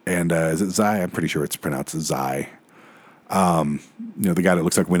 And is it Xi? I'm pretty sure it's pronounced Xi. The guy that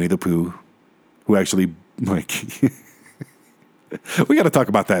looks like Winnie the Pooh, who actually, like, we got to talk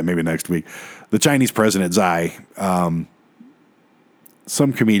about that maybe next week. The Chinese president, Xi,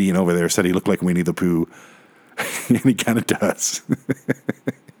 some comedian over there said he looked like Winnie the Pooh, and he kind of does.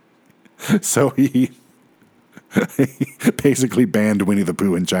 So he basically banned Winnie the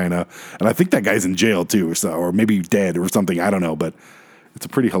Pooh in China, and I think that guy's in jail too, or maybe dead or something. I don't know, but it's a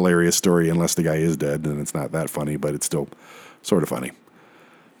pretty hilarious story unless the guy is dead, and it's not that funny, but it's still sort of funny.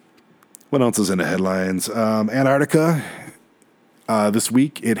 What else is in the headlines? Antarctica. This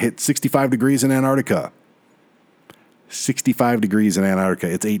week, it hit 65 degrees in Antarctica. 65 degrees in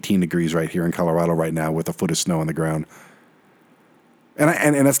Antarctica. It's 18 degrees right here in Colorado right now with a foot of snow on the ground.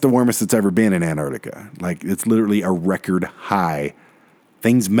 And that's the warmest it's ever been in Antarctica. Like, it's literally a record high.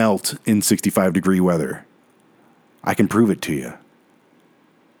 Things melt in 65 degree weather. I can prove it to you.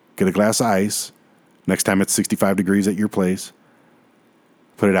 Get a glass of ice. Next time it's 65 degrees at your place,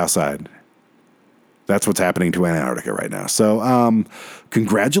 put it outside. That's what's happening to Antarctica right now. So,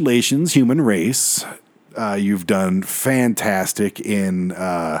 congratulations, human race. You've done fantastic in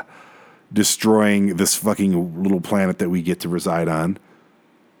destroying this fucking little planet that we get to reside on.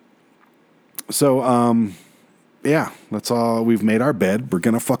 So, yeah, that's all. We've made our bed. We're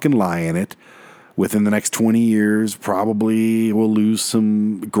going to fucking lie in it. Within the next 20 years, probably we'll lose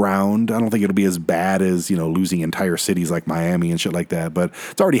some ground. I don't think it'll be as bad as, losing entire cities like Miami and shit like that. But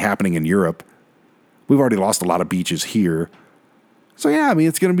it's already happening in Europe. We've already lost a lot of beaches here. So yeah, I mean,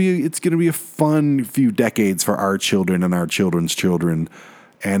 it's gonna be a fun few decades for our children and our children's children,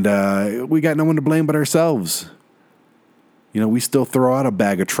 and we got no one to blame but ourselves. You know, we still throw out a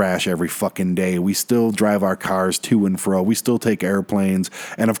bag of trash every fucking day. We still drive our cars to and fro. We still take airplanes,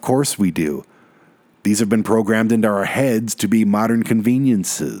 and of course we do. These have been programmed into our heads to be modern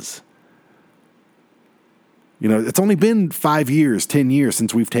conveniences. You know, it's only been 5 years, 10 years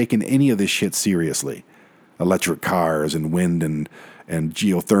since we've taken any of this shit seriously. Electric cars and wind and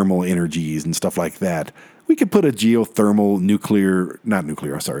geothermal energies and stuff like that. We could put a geothermal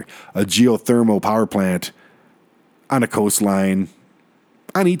a geothermal power plant on a coastline,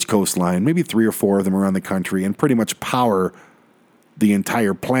 on each coastline, maybe 3 or 4 of them around the country, and pretty much power the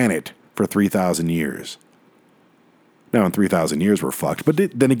entire planet for 3,000 years. Now, in 3,000 years, we're fucked. But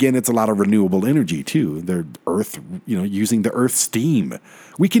then again, it's a lot of renewable energy, too. The Earth, using the Earth's steam.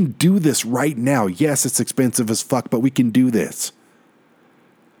 We can do this right now. Yes, it's expensive as fuck, but we can do this.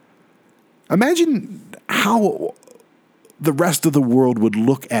 Imagine how the rest of the world would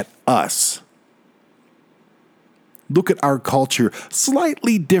look at us. Look at our culture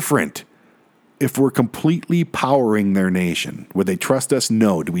slightly different if we're completely powering their nation. Would they trust us?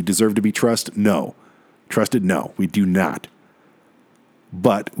 No. Do we deserve to be trusted? No. Trusted? No, we do not.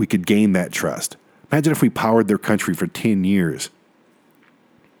 But we could gain that trust. Imagine if we powered their country for 10 years.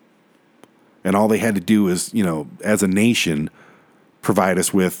 And all they had to do is, as a nation, provide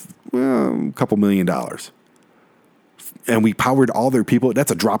us with a couple $1 million. And we powered all their people.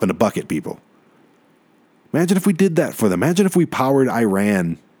 That's a drop in the bucket, people. Imagine if we did that for them. Imagine if we powered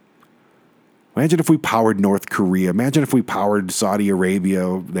Iran. Imagine if we powered North Korea. Imagine if we powered Saudi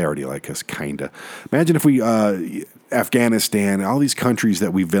Arabia. They already like us, kinda. Imagine if we, Afghanistan, all these countries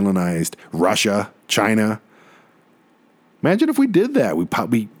that we villainized, Russia, China. Imagine if we did that. We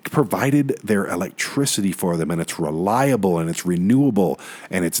provided their electricity for them, and it's reliable, and it's renewable,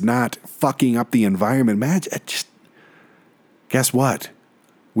 and it's not fucking up the environment. Imagine, guess what?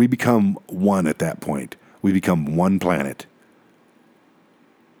 We become one at that point. We become one planet.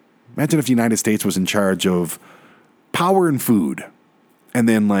 Imagine if the United States was in charge of power and food. And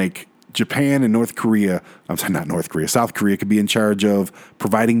then Japan and South Korea could be in charge of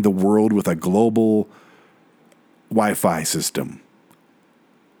providing the world with a global Wi-Fi system.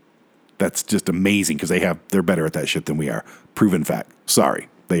 That's just amazing because they're better at that shit than we are. Proven fact. Sorry,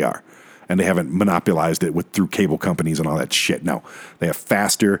 they are. And they haven't monopolized it through cable companies and all that shit. No, they have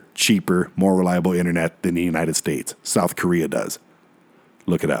faster, cheaper, more reliable internet than the United States. South Korea does.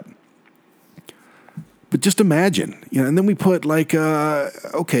 Look it up. But just imagine, and then we put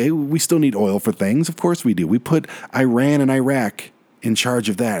we still need oil for things. Of course we do. We put Iran and Iraq in charge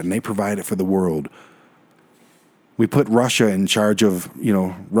of that, and they provide it for the world. We put Russia in charge of,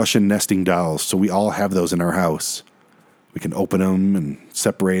 Russian nesting dolls, so we all have those in our house. We can open them and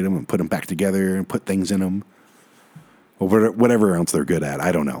separate them and put them back together and put things in them. Or whatever else they're good at.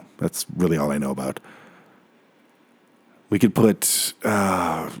 I don't know. That's really all I know about. We could put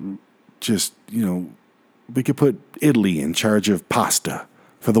we could put Italy in charge of pasta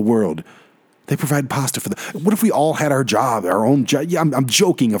for the world. They provide pasta for what if we all had our own job? Yeah, I'm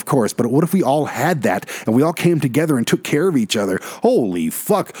joking, of course, but what if we all had that and we all came together and took care of each other? Holy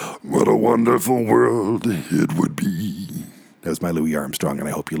fuck. What a wonderful world it would be. That was my Louis Armstrong, and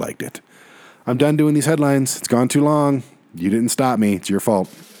I hope you liked it. I'm done doing these headlines. It's gone too long. You didn't stop me. It's your fault.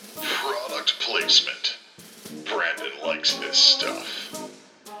 Product placement. Brandon likes this stuff.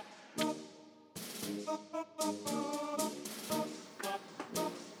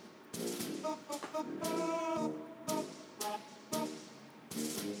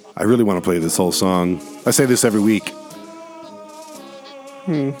 I really want to play this whole song. I say this every week.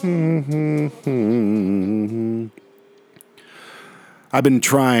 I've been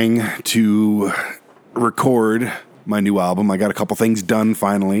trying to record my new album. I got a couple things done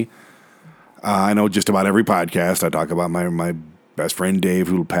finally. I know just about every podcast I talk about my best friend Dave,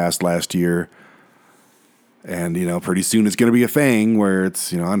 who passed last year. And, pretty soon it's going to be a thing where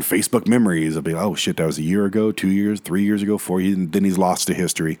it's, on Facebook memories. It'll be, oh, shit, that was a year ago, 2 years, 3 years ago, 4 years, and then he's lost to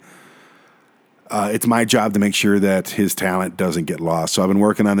history. It's my job to make sure that his talent doesn't get lost. So I've been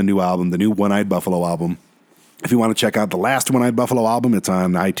working on the new album, the new One-Eyed Buffalo album. If you want to check out the last One-Eyed Buffalo album, it's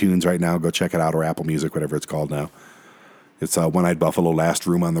on iTunes right now. Go check it out, or Apple Music, whatever it's called now. It's One-Eyed Buffalo, Last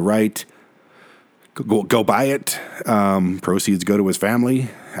Room on the Right. Go buy it. Proceeds go to his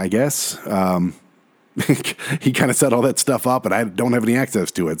family, I guess. He kind of set all that stuff up, and I don't have any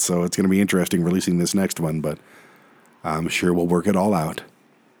access to it, so it's going to be interesting releasing this next one, but I'm sure we'll work it all out.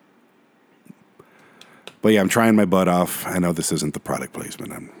 But yeah, I'm trying my butt off. I know this isn't the product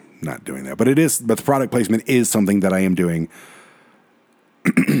placement. I'm not doing that. But the product placement is something that I am doing.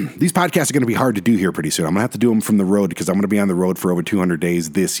 These podcasts are going to be hard to do here pretty soon. I'm going to have to do them from the road because I'm going to be on the road for over 200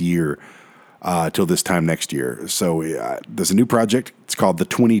 days this year till this time next year. So there's a new project. It's called The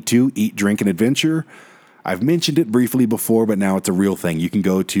 22 Eat, Drink, and Adventure. I've mentioned it briefly before, but now it's a real thing. You can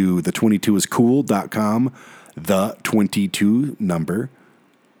go to the22iscool.com, the 22 number.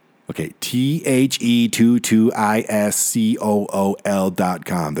 Okay,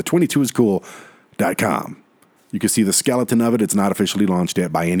 THE22ISCOOL.com, the22iscool.com. You can see the skeleton of it. It's not officially launched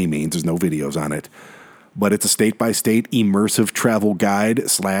yet by any means. There's no videos on it. But it's a state-by-state immersive travel guide /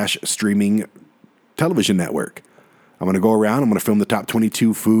 streaming television network. I'm going to go around. I'm going to film the top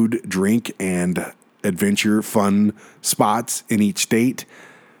 22 food, drink, and adventure fun spots in each state.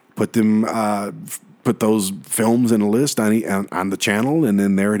 Put those films in a list on the channel, and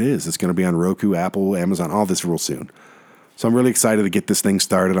then there it is. It's going to be on Roku, Apple, Amazon, all this real soon. So I'm really excited to get this thing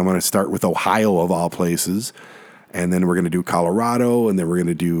started. I'm going to start with Ohio, of all places. And then we're going to do Colorado, and then we're going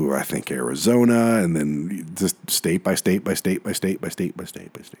to do, I think, Arizona, and then just state by state by state by state by state by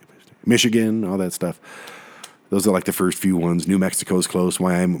state by state by state. Michigan, all that stuff. Those are like the first few ones. New Mexico's close.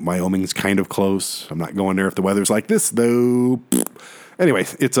 Wyoming's kind of close. I'm not going there if the weather's like this, though. Anyway,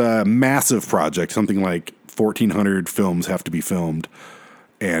 it's a massive project. Something like 1,400 films have to be filmed.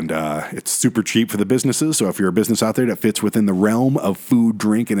 And it's super cheap for the businesses. So if you're a business out there that fits within the realm of food,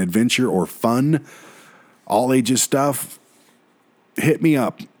 drink, and adventure or fun, all ages stuff, hit me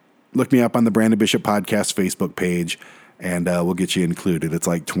up. Look me up on the Brandon Bishop Podcast Facebook page, and we'll get you included. It's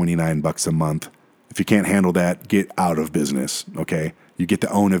like $29 a month. If you can't handle that, get out of business, okay? You get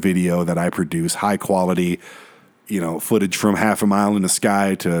to own a video that I produce, high quality, footage from half a mile in the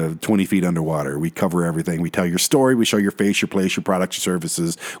sky to 20 feet underwater. We cover everything. We tell your story. We show your face, your place, your products, your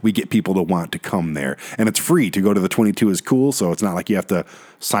services. We get people to want to come there. And it's free to go to the 22 is cool, so it's not like you have to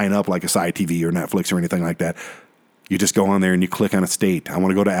sign up like a Sci TV or Netflix or anything like that. You just go on there and you click on a state. I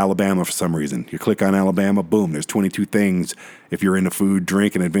want to go to Alabama for some reason. You click on Alabama, boom, there's 22 things. If you're into food,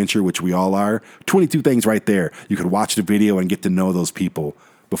 drink, and adventure, which we all are, 22 things right there. You could watch the video and get to know those people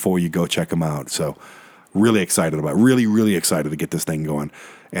before you go check them out. So really excited really excited to get this thing going.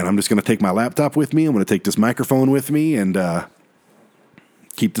 And I'm just going to take my laptop with me. I'm going to take this microphone with me and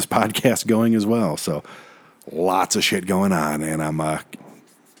keep this podcast going as well. So lots of shit going on. And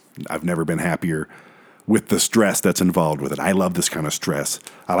I've never been happier with the stress that's involved with it. I love this kind of stress.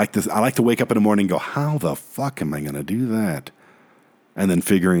 I like to wake up in the morning and go, how the fuck am I going to do that? And then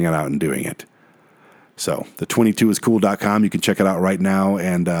figuring it out and doing it. So the 22iscool.com, you can check it out right now.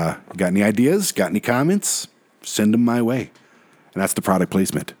 And got any ideas? Got any comments? Send them my way. And that's the product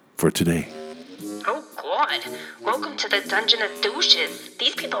placement for today. Oh, God. Welcome to the Dungeon of Douches.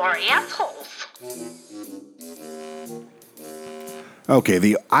 These people are assholes. Okay,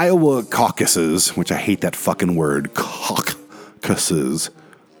 the Iowa caucuses, which I hate that fucking word, caucuses.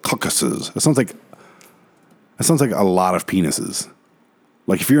 That sounds like a lot of penises.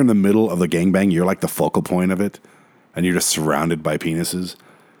 Like if you're in the middle of the gangbang, you're like the focal point of it, and you're just surrounded by penises,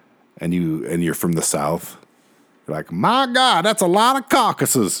 and you're from the South. You're like, my God, that's a lot of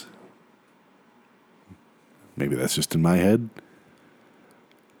caucuses. Maybe that's just in my head.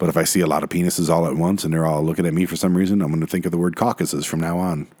 But if I see a lot of penises all at once and they're all looking at me for some reason, I'm going to think of the word caucuses from now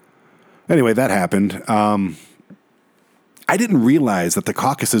on. Anyway, that happened. I didn't realize that the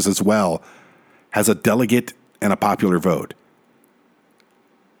caucuses as well has a delegate and a popular vote.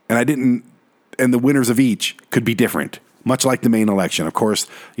 And the winners of each could be different, much like the main election. Of course,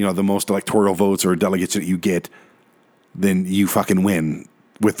 the most electoral votes or delegates that you get, then you fucking win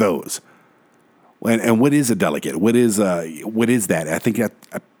with those. And what is a delegate? What is that? I think that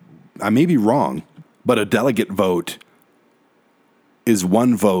I may be wrong, but a delegate vote is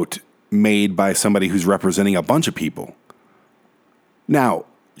one vote made by somebody who's representing a bunch of people. Now,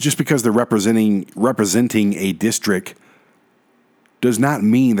 just because they're representing a district does not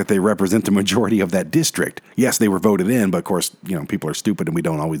mean that they represent the majority of that district. Yes, they were voted in, but of course, people are stupid and we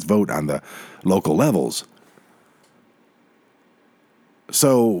don't always vote on the local levels.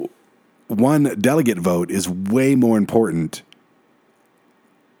 So one delegate vote is way more important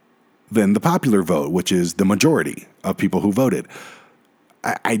than the popular vote, which is the majority of people who voted.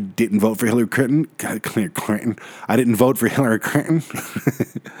 I didn't vote for Hillary Clinton. I didn't vote for Hillary Clinton,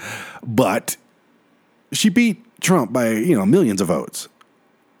 but she beat Trump by millions of votes.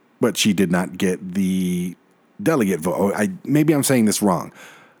 But she did not get the delegate vote. Maybe I'm saying this wrong,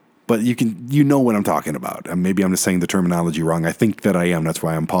 but you know what I'm talking about. Maybe I'm just saying the terminology wrong. I think that I am. That's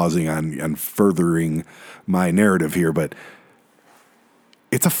why I'm pausing on furthering my narrative here. But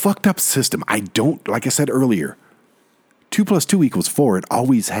it's a fucked up system. Like I said earlier, 2 + 2 = 4. It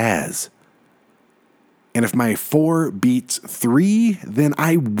always has. And if my 4 beats 3, then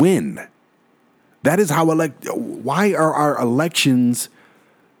I win. That is how why are our elections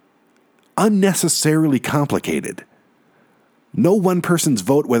unnecessarily complicated? No one person's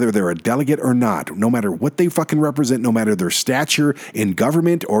vote, whether they're a delegate or not, no matter what they fucking represent, no matter their stature in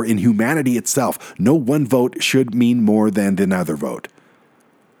government or in humanity itself, no one vote should mean more than another vote.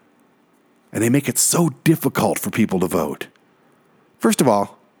 And they make it so difficult for people to vote. First of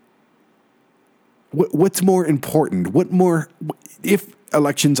all, what's more important? If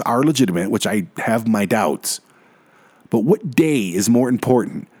elections are legitimate, which I have my doubts, but what day is more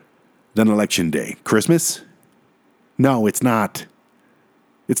important than Election Day? Christmas? No, it's not.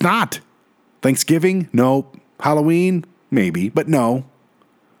 It's not. Thanksgiving? No. Halloween? Maybe, but no.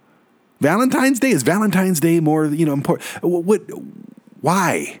 Valentine's Day? Is Valentine's Day more, important?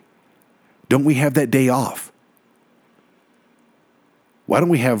 Why don't we have that day off? Why don't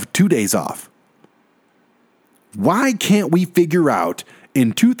we have 2 days off? Why can't we figure out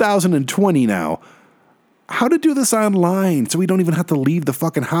in 2020 now how to do this online so we don't even have to leave the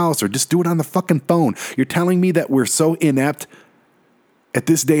fucking house or just do it on the fucking phone? You're telling me that we're so inept at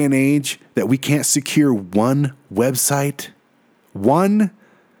this day and age that we can't secure one website? One?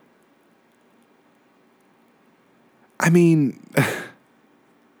 I mean,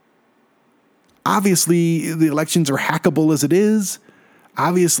 obviously the elections are hackable as it is.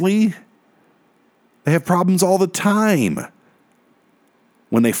 Obviously, they have problems all the time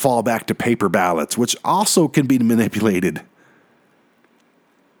when they fall back to paper ballots, which also can be manipulated.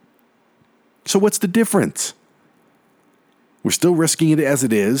 So what's the difference? We're still risking it as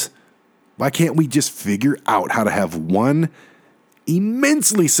it is. Why can't we just figure out how to have one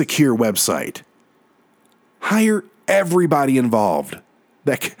immensely secure website? Hire everybody involved.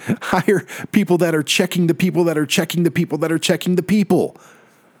 Hire people that are checking the people that are checking the people that are checking the people.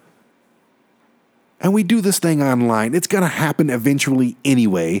 And we do this thing online. It's going to happen eventually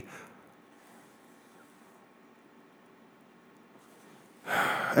anyway.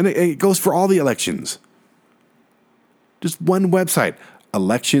 And it goes for all the elections. Just one website,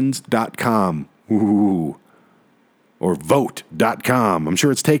 elections.com. Ooh. Or vote.com. I'm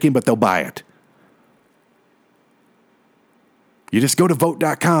sure it's taken, but they'll buy it. You just go to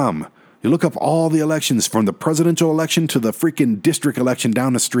vote.com. You look up all the elections from the presidential election to the freaking district election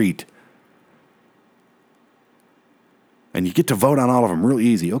down the street. And you get to vote on all of them real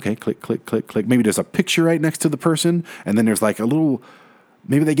easy. Okay, click, click, click, click. Maybe there's a picture right next to the person, and then there's like a little,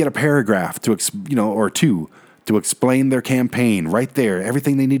 maybe they get a paragraph to, or two to explain their campaign right there.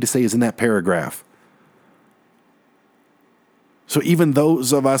 Everything they need to say is in that paragraph. So even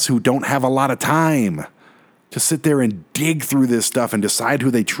those of us who don't have a lot of time to sit there and dig through this stuff and decide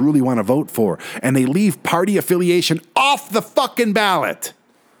who they truly want to vote for, and they leave party affiliation off the fucking ballot.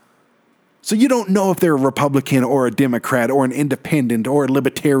 So you don't know if they're a Republican or a Democrat or an independent or a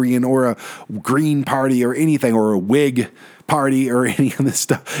libertarian or a Green Party or anything, or a Whig Party or any of this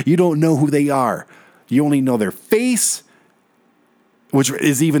stuff. You don't know who they are. You only know their face, which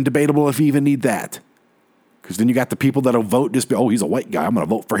is even debatable if you even need that. Because then you got the people that'll vote just be, oh, he's a white guy, I'm going to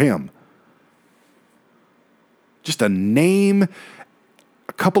vote for him. Just a name,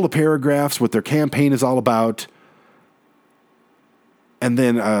 a couple of paragraphs, what their campaign is all about, and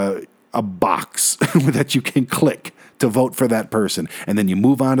then a box that you can click to vote for that person, and then you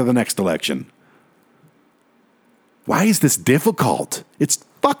move on to the next election. Why is this difficult? It's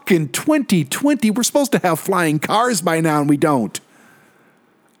fucking 2020. We're supposed to have flying cars by now, and we don't.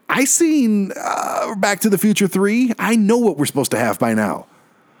 I seen Back to the Future 3. I know what we're supposed to have by now.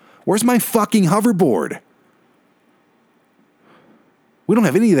 Where's my fucking hoverboard? We don't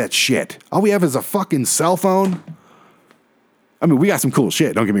have any of that shit. All we have is a fucking cell phone. I mean, we got some cool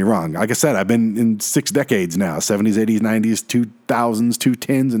shit, don't get me wrong. Like I said, I've been in 6 decades now, 70s, 80s, 90s, 2000s,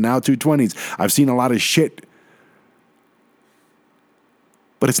 2010s, and now 2020s. I've seen a lot of shit.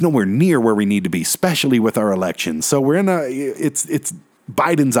 But it's nowhere near where we need to be, especially with our elections. So we're in it's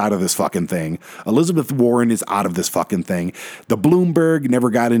Biden's out of this fucking thing. Elizabeth Warren is out of this fucking thing. The Bloomberg never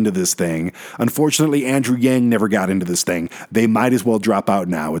got into this thing. Unfortunately, Andrew Yang never got into this thing. They might as well drop out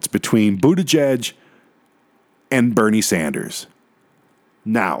now. It's between Buttigieg and Bernie Sanders.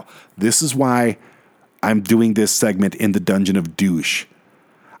 Now, this is why I'm doing this segment in the Dungeon of Douche.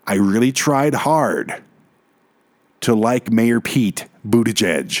 I really tried hard to like Mayor Pete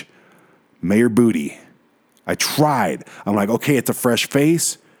Buttigieg, Mayor Booty. I tried. I'm like, okay, it's a fresh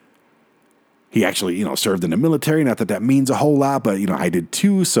face. He actually, served in the military. Not that that means a whole lot, but, I did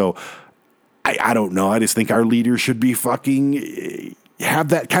too. So I don't know. I just think our leaders should be fucking have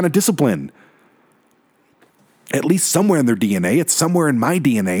that kind of discipline. At least somewhere in their DNA. It's somewhere in my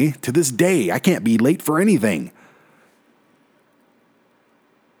DNA to this day. I can't be late for anything.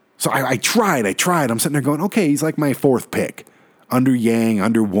 So I tried. I'm sitting there going, okay, he's like my fourth pick. Under Yang,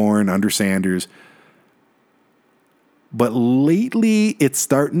 under Warren, under Sanders. But lately, it's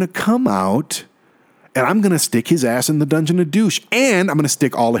starting to come out, and I'm going to stick his ass in the Dungeon of Douche, and I'm going to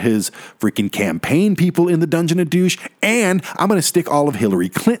stick all of his freaking campaign people in the Dungeon of Douche, and I'm going to stick all of Hillary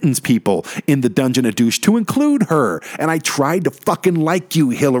Clinton's people in the Dungeon of Douche to include her. And I tried to fucking like you,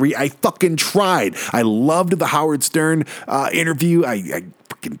 Hillary. I fucking tried. I loved the Howard Stern interview. I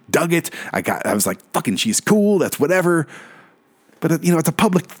fucking dug it. I was like, fucking, she's cool. That's whatever. But, it's a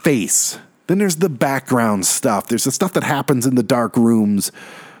public face. Then there's the background stuff. There's the stuff that happens in the dark rooms,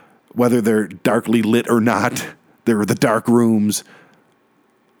 whether they're darkly lit or not. There are the dark rooms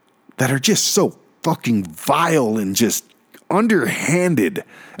that are just so fucking vile and just underhanded.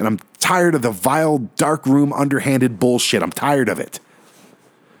 And I'm tired of the vile, dark room, underhanded bullshit. I'm tired of it.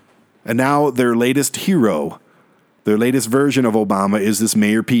 And now their latest hero, their latest version of Obama is this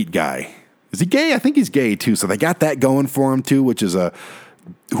Mayor Pete guy. Is he gay? I think he's gay too. So they got that going for him too, which is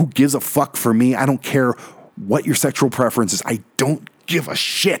who gives a fuck for me? I don't care what your sexual preference is. I don't give a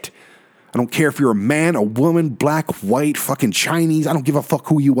shit. I don't care if you're a man, a woman, black, white, fucking Chinese. I don't give a fuck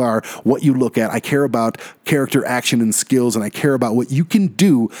who you are, what you look at. I care about character, action, and skills, and I care about what you can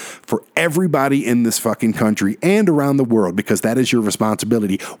do for everybody in this fucking country and around the world, because that is your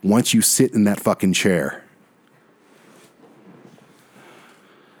responsibility once you sit in that fucking chair.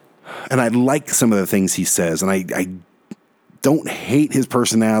 And I like some of the things he says, and I don't hate his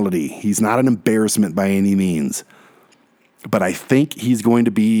personality. He's not an embarrassment by any means. But I think he's going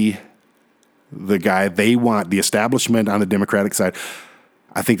to be the guy they want, the establishment on the Democratic side.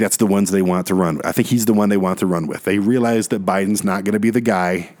 I think that's the ones they want to run with. I think he's the one they want to run with. They realize that Biden's not going to be the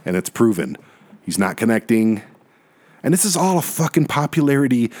guy, and it's proven. He's not connecting. And this is all a fucking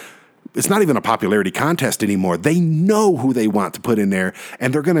popularity. It's not even a popularity contest anymore. They know who they want to put in there,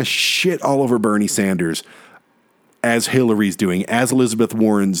 and they're going to shit all over Bernie Sanders, as Hillary's doing, as Elizabeth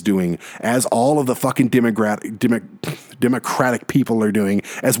Warren's doing, as all of the fucking Democratic people are doing,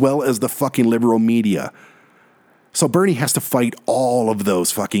 as well as the fucking liberal media. So Bernie has to fight all of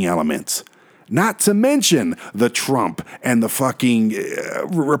those fucking elements. Not to mention the Trump and the fucking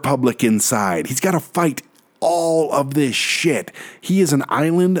Republican side. He's got to fight all of this shit. He is an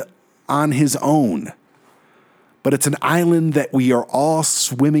island on his own. But it's an island that we are all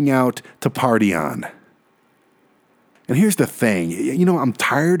swimming out to party on. And here's the thing, I'm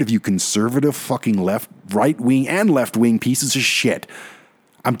tired of you conservative fucking right-wing and left-wing pieces of shit.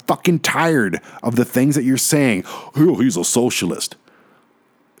 I'm fucking tired of the things that you're saying. Oh, he's a socialist.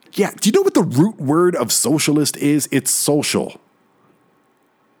 Yeah, do you know what the root word of socialist is? It's social.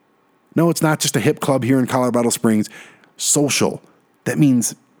 No, it's not just a hip club here in Colorado Springs. Social. That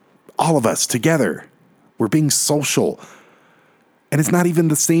means all of us together. We're being social. And it's not even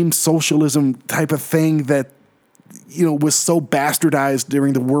the same socialism type of thing that was so bastardized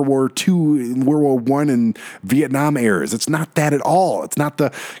during the World War II and World War I and Vietnam eras. It's not that at all. It's not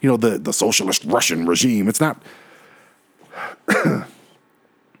the socialist Russian regime. It's not.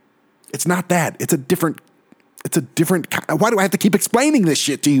 It's not that. It's a different. Why do I have to keep explaining this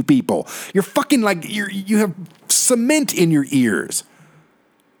shit to you people? You're fucking you have cement in your ears.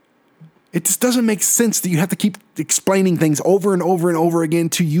 It just doesn't make sense that you have to keep explaining things over and over and over again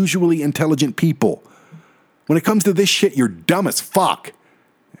to usually intelligent people. When it comes to this shit, you're dumb as fuck.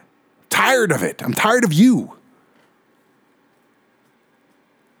 Tired of it. I'm tired of you.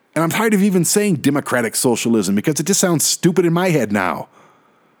 And I'm tired of even saying democratic socialism because it just sounds stupid in my head now.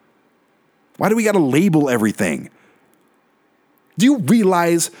 Why do we got to label everything? Do you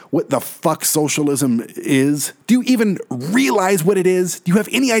realize what the fuck socialism is? Do you even realize what it is? Do you have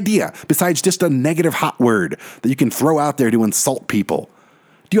any idea besides just a negative hot word that you can throw out there to insult people?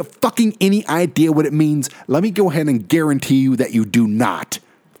 Do you have fucking any idea what it means? Let me go ahead and guarantee you that you do not.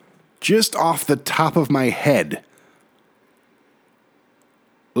 Just off the top of my head,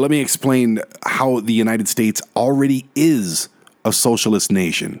 let me explain how the United States already is a socialist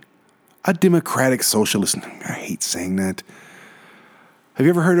nation. A democratic socialist. I hate saying that. Have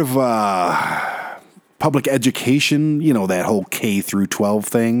you ever heard of public education? That whole K through 12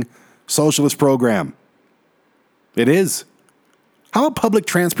 thing? Socialist program. It is. How about public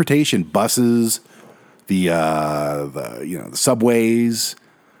transportation? Buses, the subways.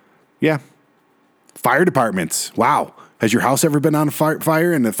 Yeah. Fire departments. Wow. Has your house ever been on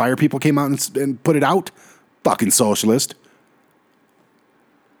fire and the fire people came out and put it out? Fucking socialist.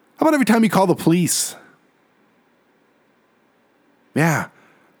 How about every time you call the police? Yeah.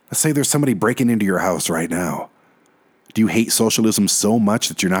 Let's say there's somebody breaking into your house right now. Do you hate socialism so much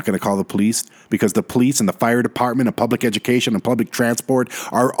that you're not going to call the police? Because the police and the fire department and public education and public transport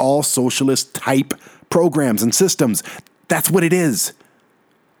are all socialist type programs and systems. That's what it is.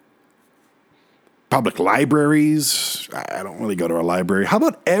 Public libraries. I don't really go to a library. How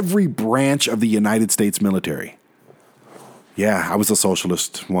about every branch of the United States military? Yeah, I was a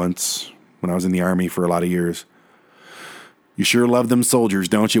socialist once when I was in the Army for a lot of years. You sure love them soldiers,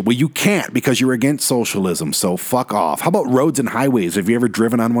 don't you? Well, you can't because you're against socialism, so fuck off. How about roads and highways? Have you ever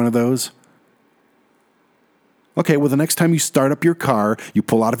driven on one of those? Okay, well, the next time you start up your car, you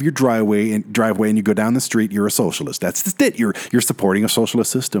pull out of your driveway and you go down the street, you're a socialist. That's just it. You're supporting a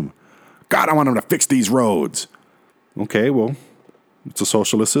socialist system. God, I want them to fix these roads. Okay, well, it's a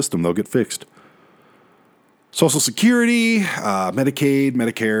socialist system. They'll get fixed. Social Security, Medicaid,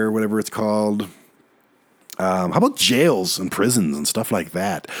 Medicare, whatever it's called. How about jails and prisons and stuff like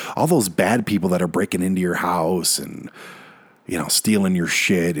that? All those bad people that are breaking into your house and, stealing your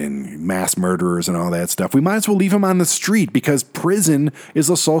shit and mass murderers and all that stuff. We might as well leave them on the street because prison is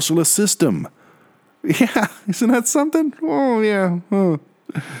a socialist system. Yeah, isn't that something? Oh, yeah. Oh.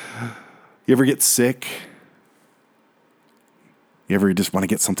 You ever get sick? You ever just want to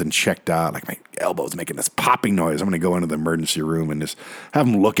get something checked out? Like my elbow's making this popping noise. I'm going to go into the emergency room and just have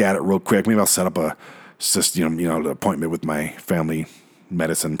them look at it real quick. Maybe I'll set up an appointment with my family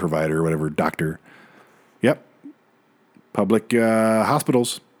medicine provider or whatever, doctor. Yep. Public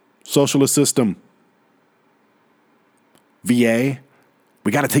hospitals. Socialist system. VA.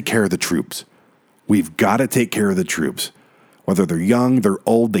 We got to take care of the troops. We've got to take care of the troops. Whether they're young, they're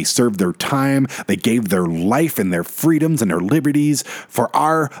old, they served their time, they gave their life and their freedoms and their liberties. For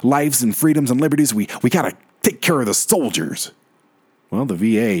our lives and freedoms and liberties, we got to take care of the soldiers. Well, the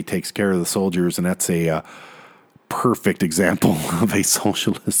VA takes care of the soldiers, and that's a perfect example of a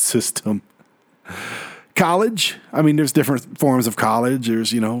socialist system. College, there's different forms of college.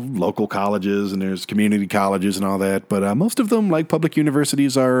 There's, local colleges, and there's community colleges and all that. But most of them, like public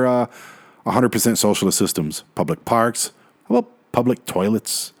universities, are 100% socialist systems. Public parks. How about public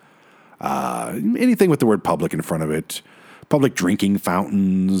toilets? Anything with the word public in front of it. Public drinking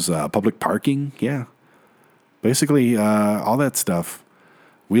fountains, public parking. Yeah. Basically, all that stuff.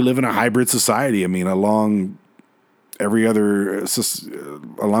 We live in a hybrid society. Along with every other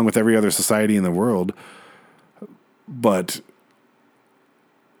society in the world. But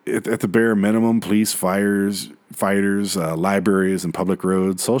at the bare minimum, police, fighters, libraries, and public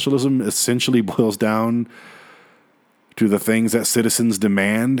roads, socialism essentially boils down to the things that citizens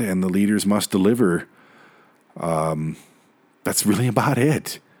demand and the leaders must deliver. That's really about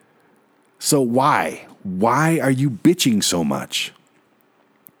it. So why? Why are you bitching so much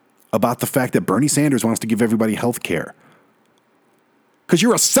about the fact that Bernie Sanders wants to give everybody health care? Because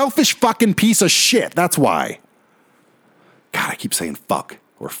you're a selfish fucking piece of shit. That's why. God, I keep saying fuck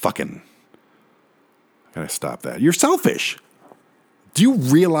or fucking. I gotta stop that. You're selfish. Do you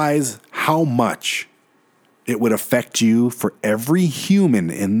realize how much it would affect you for every human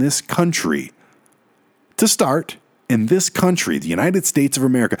in this country to start in this country, the United States of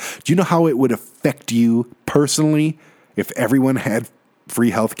America? Do you know how it would affect you personally if everyone had free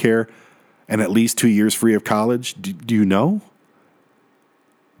health care and at least 2 years free of college? Do you know?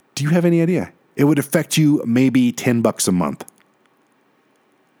 Do you have any idea? It would affect you maybe $10 a month.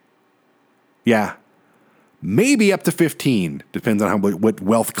 Yeah. Maybe up to 15, depends on what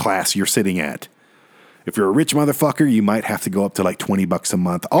wealth class you're sitting at. If you're a rich motherfucker, you might have to go up to like $20 a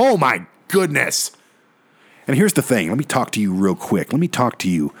month. Oh my goodness. And here's the thing. Let me talk to you real quick. Let me talk to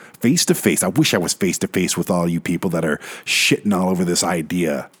you face to face. I wish I was face to face with all you people that are shitting all over this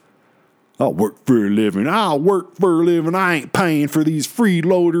idea. I'll work for a living. I'll work for a living. I ain't paying for these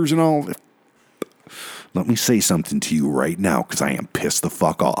freeloaders and all. Let me say something to you right now because I am pissed the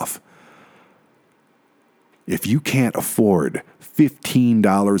fuck off. If you can't afford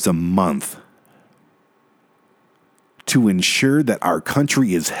 $15 a month to ensure that our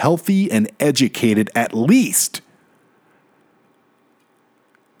country is healthy and educated at least,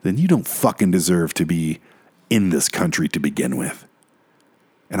 then you don't fucking deserve to be in this country to begin with.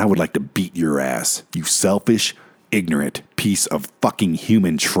 And I would like to beat your ass, you selfish, ignorant piece of fucking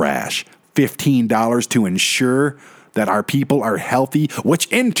human trash. $15 to ensure that our people are healthy, which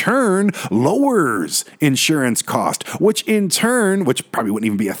in turn lowers insurance cost, which probably wouldn't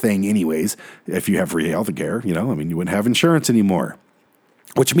even be a thing anyways if you have free health care, you wouldn't have insurance anymore,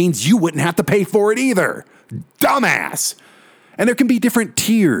 which means you wouldn't have to pay for it either. Dumbass. And there can be different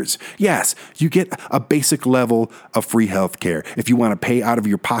tiers. Yes, you get a basic level of free health care. If you want to pay out of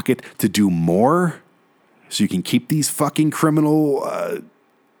your pocket to do more so you can keep these fucking criminal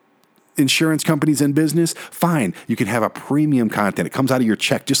insurance companies in business, fine. You can have a premium content. It comes out of your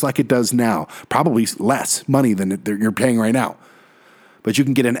check just like it does now. Probably less money than you're paying right now. But you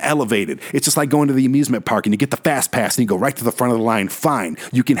can get an elevated. It's just like going to the amusement park and you get the fast pass and you go right to the front of the line. Fine.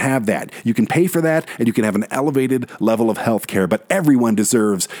 You can have that. You can pay for that and you can have an elevated level of health care. But everyone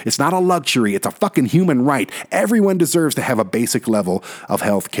deserves, it's not a luxury, it's a fucking human right. Everyone deserves to have a basic level of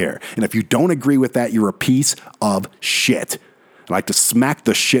health care. And if you don't agree with that, you're a piece of shit. I'd like to smack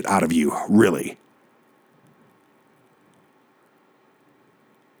the shit out of you, really.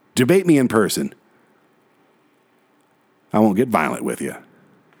 Debate me in person. I won't get violent with you.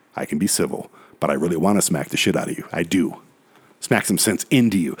 I can be civil, but I really want to smack the shit out of you. I do. Smack some sense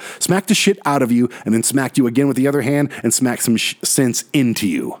into you. Smack the shit out of you and then smack you again with the other hand and smack some sense into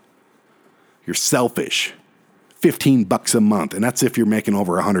you. You're selfish. $15 a month, and that's if you're making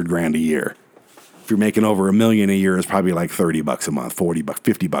over $100,000 a year. If you're making over $1 million a year, it's probably like $30 a month, $40,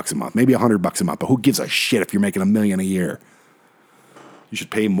 $50 a month, maybe $100 a month. But who gives a shit if you're making $1 million a year? You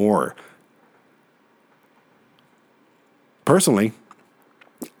should pay more. Personally,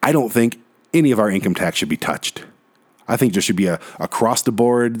 I don't think any of our income tax should be touched. I think there should be a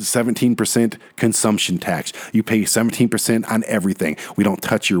across-the-board 17% consumption tax. You pay 17% on everything. We don't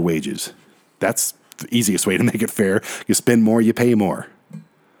touch your wages. That's the easiest way to make it fair. You spend more, you pay more.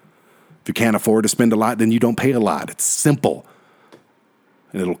 If you can't afford to spend a lot, then you don't pay a lot. It's simple.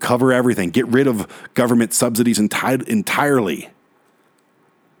 And it'll cover everything. Get rid of government subsidies entirely.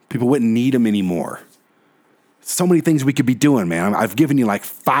 People wouldn't need them anymore. So many things we could be doing, man. I've given you like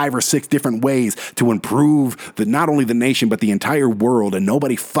 5 or 6 different ways to improve not only the nation, but the entire world, and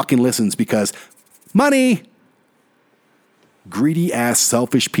nobody fucking listens because money. Greedy ass,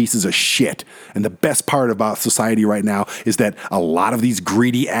 selfish pieces of shit. And the best part about society right now is that a lot of these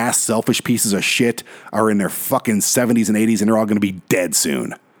greedy ass, selfish pieces of shit are in their fucking 70s and 80s, and they're all going to be dead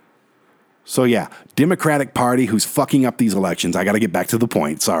soon. So yeah, Democratic Party who's fucking up these elections. I got to get back to the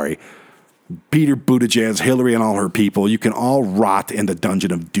point. Sorry. Peter Buttigieg, Hillary, and all her people, you can all rot in the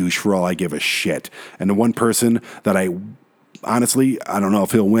dungeon of douche for all I give a shit. And the one person that I don't know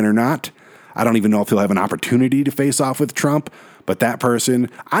if he'll win or not. I don't even know if he'll have an opportunity to face off with Trump. But that person,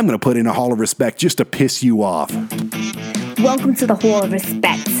 I'm going to put in a hall of respect just to piss you off. Welcome to the Hall of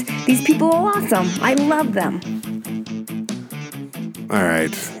Respect. These people are awesome. I love them. All right.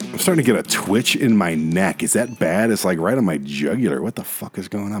 I'm starting to get a twitch in my neck. Is that bad? It's like right on my jugular. What the fuck is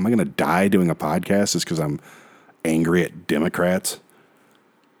going on? Am I going to die doing a podcast just because I'm angry at Democrats?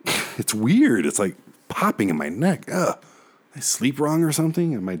 It's weird. It's like popping in my neck. Ugh. Did I sleep wrong or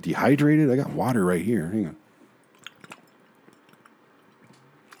something? Am I dehydrated? I got water right here. Hang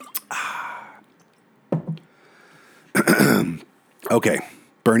on. Okay.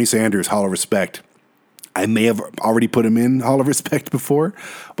 Bernie Sanders, Hall of Respect. I may have already put him in Hall of Respect before,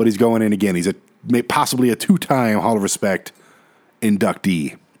 but he's going in again. He's possibly a 2-time Hall of Respect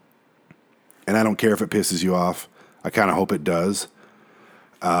inductee. And I don't care if it pisses you off. I kind of hope it does.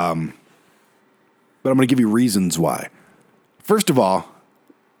 But I'm going to give you reasons why. First of all,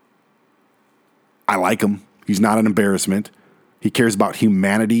 I like him. He's not an embarrassment. He cares about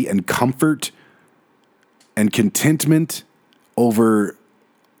humanity and comfort and contentment over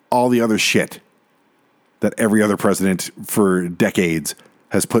all the other shit that every other president for decades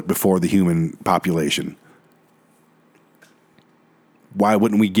has put before the human population. Why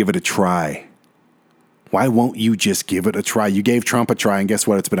wouldn't we give it a try? Why won't you just give it a try? You gave Trump a try, and guess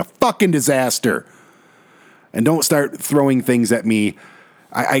what? It's been a fucking disaster. And don't start throwing things at me.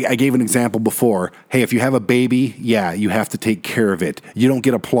 I gave an example before. Hey, if you have a baby, yeah, you have to take care of it. You don't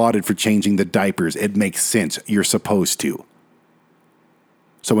get applauded for changing the diapers. It makes sense. You're supposed to.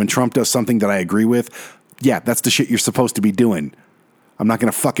 So when Trump does something that I agree with, yeah, that's the shit you're supposed to be doing. I'm not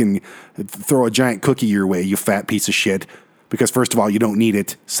going to fucking throw a giant cookie your way, you fat piece of shit. Because first of all, you don't need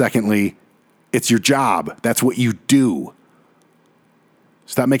it. Secondly, it's your job. That's what you do.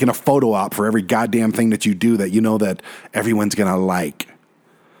 Stop making a photo op for every goddamn thing that you do that you know that everyone's going to like.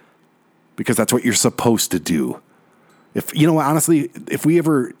 Because that's what you're supposed to do. If you know, honestly, if we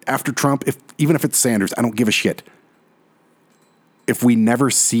ever, after Trump, even if it's Sanders, I don't give a shit. If we never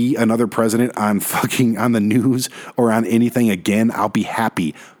see another president on the news or on anything again, I'll be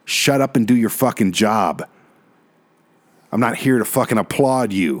happy. Shut up and do your fucking job. I'm not here to fucking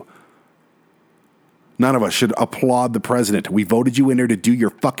applaud you. None of us should applaud the president. We voted you in there to do your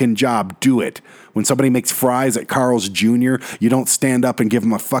fucking job. Do it. When somebody makes fries at Carl's Jr., you don't stand up and give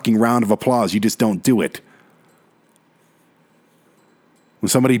them a fucking round of applause. You just don't do it. When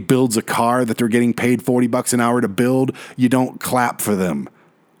somebody builds a car that they're getting paid $40 an hour to build, you don't clap for them.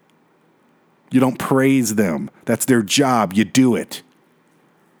 You don't praise them. That's their job. You do it.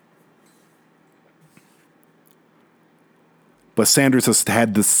 But Sanders has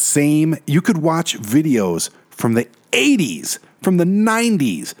had the same, you could watch videos from the 80s, from the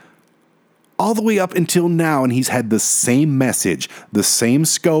 90s, all the way up until now, and he's had the same message, the same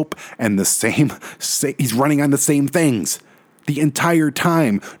scope, and the same he's running on the same things the entire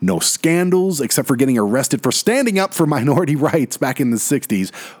time. No scandals, except for getting arrested for standing up for minority rights back in the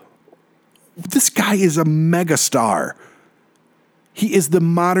 60s. This guy is a megastar. He is the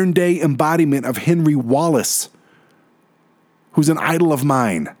modern day embodiment of Henry Wallace, who's an idol of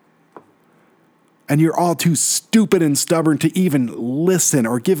mine. And you're all too stupid and stubborn to even listen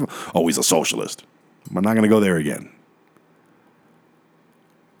or give him, oh, he's a socialist. I'm not going to go there again.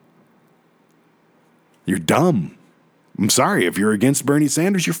 You're dumb. I'm sorry. If you're against Bernie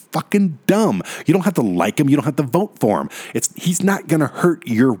Sanders, you're fucking dumb. You don't have to like him. You don't have to vote for him. He's not going to hurt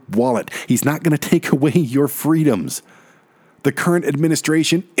your wallet. He's not going to take away your freedoms. The current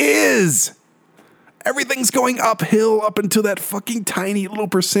administration is. Everything's going uphill up until that fucking tiny little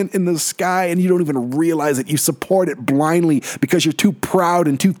percent in the sky, and you don't even realize it. You support it blindly because you're too proud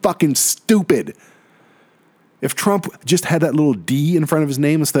and too fucking stupid. If Trump just had that little D in front of his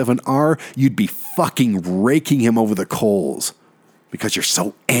name instead of an R, you'd be fucking raking him over the coals because you're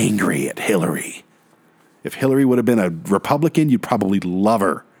so angry at Hillary. If Hillary would have been a Republican, you'd probably love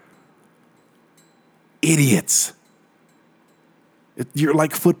her. Idiots. You're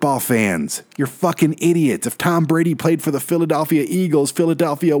like football fans. You're fucking idiots. If Tom Brady played for the Philadelphia Eagles,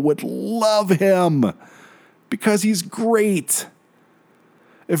 Philadelphia would love him because he's great.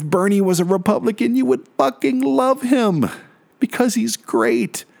 If Bernie was a Republican, you would fucking love him because he's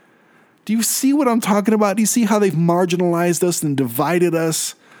great. Do you see what I'm talking about? Do you see how they've marginalized us and divided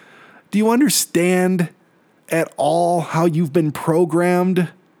us? Do you understand at all how you've been programmed?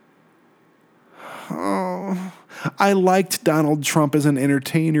 Oh, I liked Donald Trump as an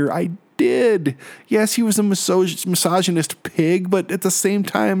entertainer. I did. Yes, he was a misogynist pig, but at the same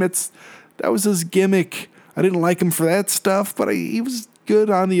time, that was his gimmick. I didn't like him for that stuff, but he was good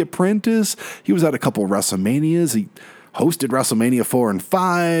on The Apprentice. He was at a couple of WrestleManias. He hosted WrestleMania 4 and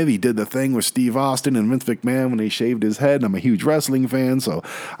 5. He did the thing with Steve Austin and Vince McMahon when they shaved his head. And I'm a huge wrestling fan, so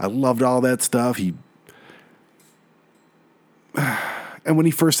I loved all that stuff. And when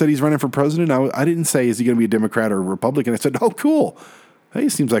he first said he's running for president, I didn't say, is he going to be a Democrat or a Republican? I said, oh, cool. He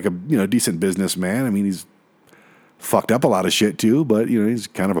seems like a decent businessman. I mean, he's fucked up a lot of shit too, but he's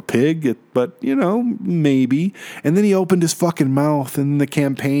kind of a pig. But maybe. And then he opened his fucking mouth, and the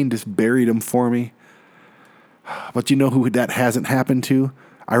campaign just buried him for me. But you know who that hasn't happened to?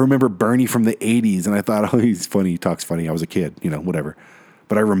 I remember Bernie from the 80s, and I thought, oh, he's funny. He talks funny. I was a kid, whatever.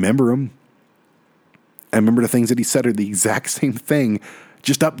 But I remember him. I remember the things that he said are the exact same thing,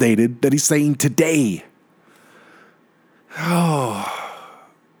 just updated, that he's saying today. Oh.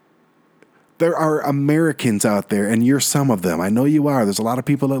 There are Americans out there, and you're some of them. I know you are. There's a lot of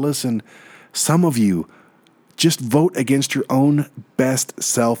people that listen. Some of you just vote against your own best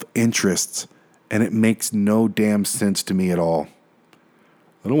self-interests, and it makes no damn sense to me at all.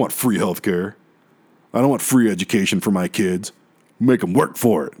 I don't want free health care. I don't want free education for my kids. Make them work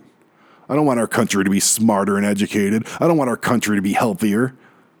for it. I don't want our country to be smarter and educated. I don't want our country to be healthier.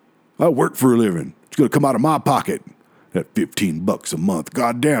 I work for a living. It's going to come out of my pocket. That $15 a month.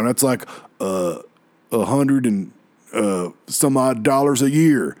 God damn, that's like $100 and some odd dollars a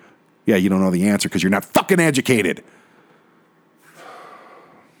year. Yeah, you don't know the answer because you're not fucking educated.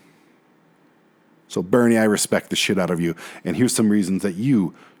 So Bernie, I respect the shit out of you. And here's some reasons that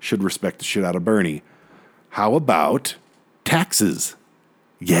you should respect the shit out of Bernie. How about taxes?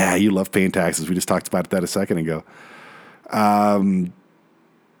 Yeah, you love paying taxes. We just talked about that a second ago.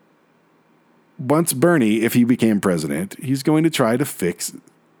 Once Bernie, if he became president, he's going to try to fix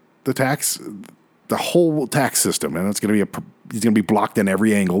the whole tax system. And he's going to be blocked in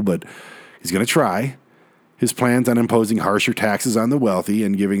every angle, but he's going to try. His plans on imposing harsher taxes on the wealthy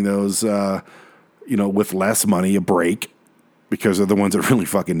and giving those, with less money a break because they're the ones that really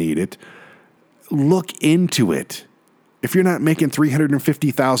fucking need it. Look into it. If you're not making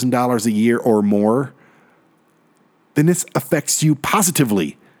 $350,000 a year or more, then this affects you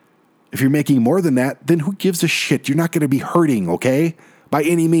positively. If you're making more than that, then who gives a shit? You're not going to be hurting, okay? By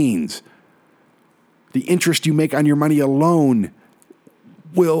any means. The interest you make on your money alone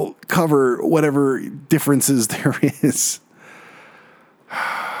will cover whatever differences there is.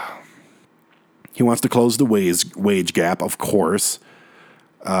 He wants to close the wage gap, of course.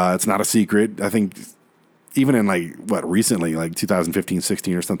 It's not a secret. I think even in recently, 2015,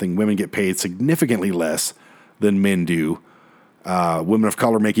 16 or something, women get paid significantly less than men do. Women of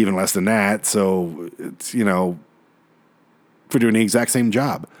color make even less than that. So it's, for doing the exact same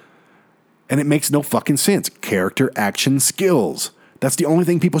job. And it makes no fucking sense. Character, action, skills. That's the only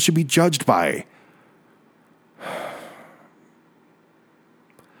thing people should be judged by.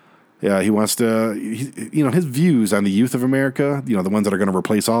 Yeah, he wants to, his views on the youth of America, the ones that are going to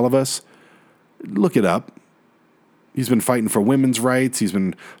replace all of us, look it up. He's been fighting for women's rights. He's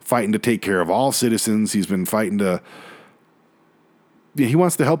been fighting to take care of all citizens. He's been fighting he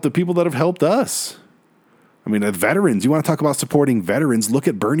wants to help the people that have helped us. I mean, veterans, you want to talk about supporting veterans, look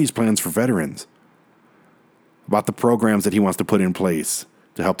at Bernie's plans for veterans. About the programs that he wants to put in place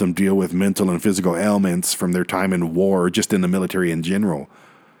to help them deal with mental and physical ailments from their time in war, just in the military in general.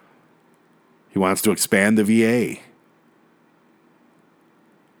 He wants to expand the VA.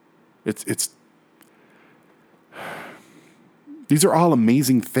 These are all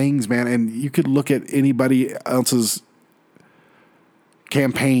amazing things, man. And you could look at anybody else's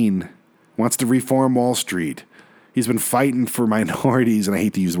campaign. Wants to reform Wall Street. He's been fighting for minorities, and I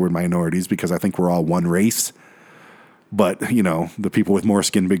hate to use the word minorities because I think we're all one race. But, the people with more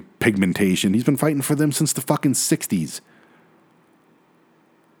skin pigmentation, he's been fighting for them since the fucking 60s.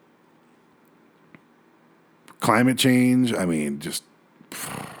 Climate change, I mean,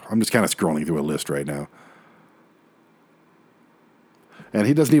 I'm just kind of scrolling through a list right now. And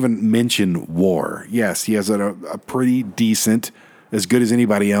he doesn't even mention war. Yes, he has a pretty decent, as good as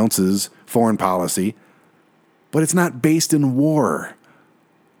anybody else's foreign policy, but it's not based in war.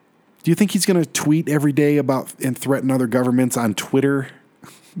 Do you think he's going to tweet every day about and threaten other governments on Twitter?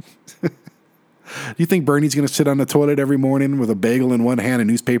 Do you think Bernie's going to sit on the toilet every morning with a bagel in one hand, a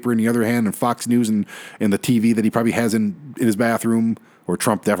newspaper in the other hand, and Fox News and the TV that he probably has in his bathroom, or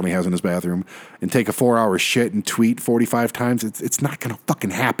Trump definitely has in his bathroom, and take a 4-hour shit and tweet 45 times? It's not going to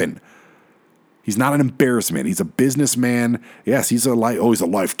fucking happen. He's not an embarrassment. He's a businessman. Yes, he's a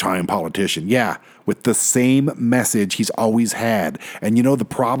lifetime politician. Yeah, with the same message he's always had. And the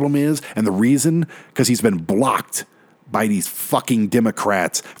problem is, and the reason, because he's been blocked by these fucking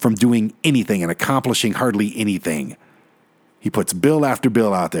Democrats from doing anything and accomplishing hardly anything. He puts bill after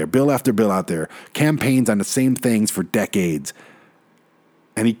bill out there, bill after bill out there, campaigns on the same things for decades.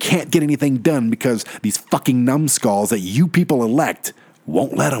 And he can't get anything done because these fucking numbskulls that you people elect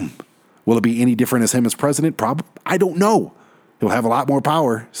won't let him. Will it be any different as him as president? Probably. I don't know. He'll have a lot more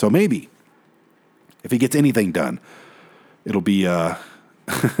power, so maybe. If he gets anything done, it'll be, first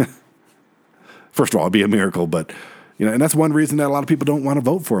of all, it'll be a miracle, but, and that's one reason that a lot of people don't want to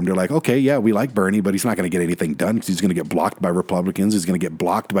vote for him. They're like, okay, yeah, we like Bernie, but he's not going to get anything done because he's going to get blocked by Republicans. He's going to get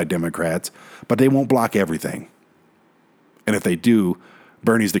blocked by Democrats, but they won't block everything. And if they do,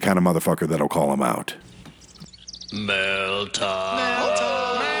 Bernie's the kind of motherfucker that'll call him out. Mail time.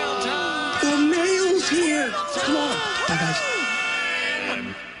 The mail's here. Come on. Bye, guys.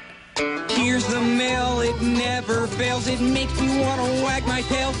 Here's the mail. It never fails. It makes me want to wag my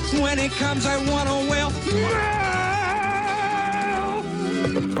tail. When it comes, I want to wail.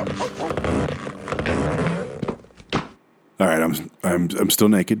 All right, I'm still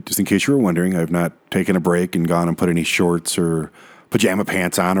naked. Just in case you were wondering, I've not taken a break and gone and put any shorts or pajama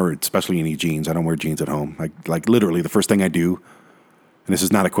pants on, or especially any jeans. I don't wear jeans at home. Like literally, the first thing I do, and this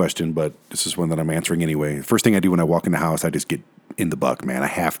is not a question, but this is one that I'm answering anyway. The first thing I do when I walk in the house, I just get in the buck, man. I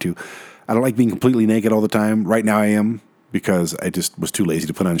have to. I don't like being completely naked all the time. Right now I am, because I just was too lazy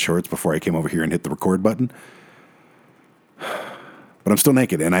to put on shorts before I came over here and hit the record button. But I'm still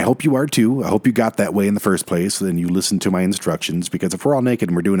naked, and I hope you are too. I hope you got that way in the first place, and you listened to my instructions, because if we're all naked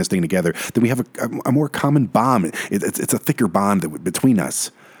and we're doing this thing together, then we have a more common bond. It's a thicker bond between us.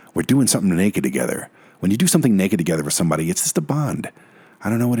 We're doing something naked together. When you do something naked together with somebody, it's just a bond. I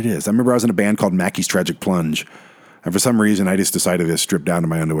don't know what it is. I remember I was in a band called Mackey's Tragic Plunge, and for some reason, I just decided to strip down to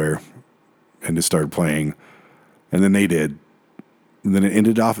my underwear and just started playing, and then they did. And then it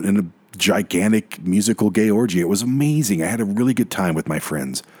ended off in a gigantic musical gay orgy. It was amazing. I had a really good time with my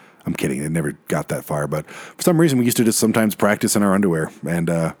friends. I'm kidding. It never got that far, but for some reason we used to just sometimes practice in our underwear, and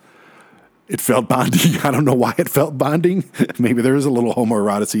it felt bonding. I don't know why it felt bonding. Maybe there is a little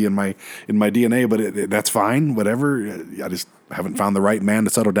homoeroticy in my DNA, but that's fine. Whatever. I just haven't found the right man to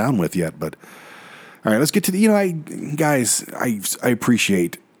settle down with yet. But all right, let's get to the. I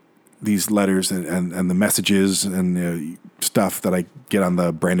appreciate these letters and the messages and stuff that I get on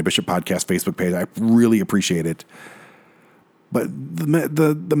the Brandon Bishop Podcast Facebook page. I really appreciate it. But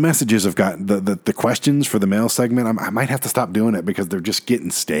the messages have got the questions for the mail segment. I might have to stop doing it because they're just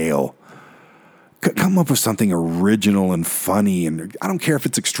getting stale. Come up with something original and funny, and I don't care if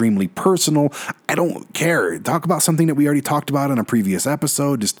it's extremely personal. I don't care. Talk about something that we already talked about in a previous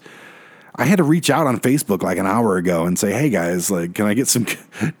episode. I had to reach out on Facebook like an hour ago and say, hey guys, can I get some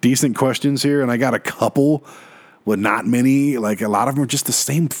decent questions here? And I got a couple, but not many. A lot of them are just the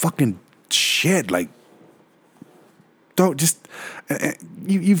same fucking shit, like, don't just,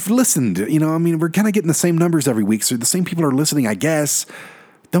 you've listened, you know, I mean, we're kind of getting the same numbers every week, so the same people are listening, I guess.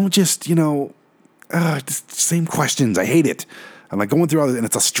 Don't just, you know, just same questions. I hate it. I'm like going through all this, and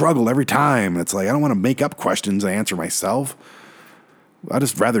it's a struggle every time. It's like, I don't want to make up questions I answer myself. I'd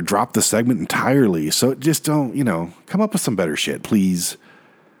just rather drop the segment entirely. So just don't, you know, come up with some better shit, please.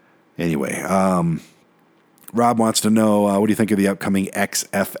 Anyway, Rob wants to know, what do you think of the upcoming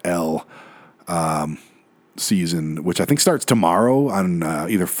XFL season, which I think starts tomorrow on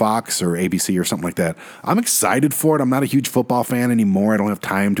either Fox or ABC or something like that. I'm excited for it. I'm not a huge football fan anymore. I don't have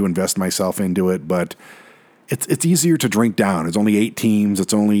time to invest myself into it, but it's easier to drink down. It's only 8 teams.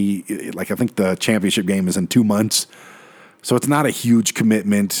 It's only, like, I think the championship game is in 2 months. So it's not a huge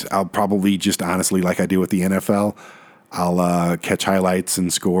commitment. I'll probably just honestly, like I do with the NFL, I'll catch highlights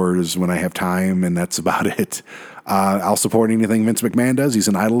and scores when I have time, and that's about it. I'll support anything Vince McMahon does. He's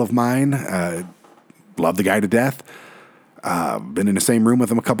an idol of mine. Love the guy to death. Been in the same room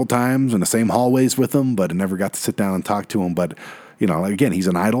with him a couple times, in the same hallways with him, but I never got to sit down and talk to him. But, you know, again, he's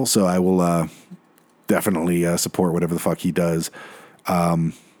an idol, so I will definitely support whatever the fuck he does.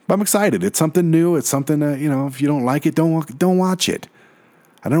 But I'm excited. It's something new. It's something that, you know, if you don't like it, don't watch it.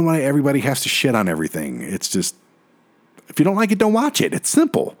 I don't know why everybody has to shit on everything. It's just, if you don't like it, don't watch it. It's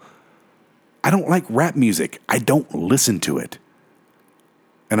simple. I don't like rap music. I don't listen to it.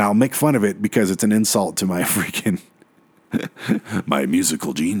 And I'll make fun of it because it's an insult to my freaking my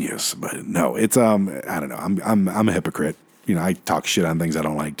musical genius. But no, it's I don't know. I'm a hypocrite. You know, I talk shit on things I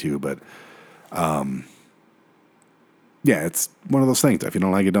don't like to, but yeah, it's one of those things. If you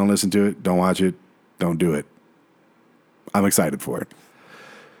don't like it, don't listen to it. Don't watch it. Don't do it. I'm excited for it.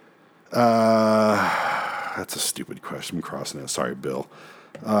 That's a stupid question. I'm crossing it. Sorry, Bill.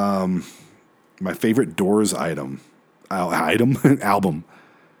 My favorite Doors album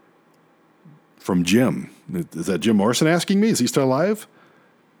from Jim. Is that Jim Morrison asking me? Is he still alive?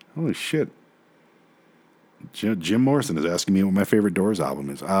 Holy shit. Jim Morrison is asking me what my favorite Doors album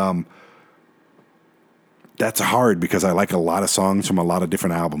is. That's hard because I like a lot of songs from a lot of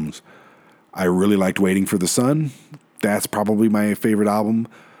different albums. I really liked Waiting for the Sun. That's probably my favorite album.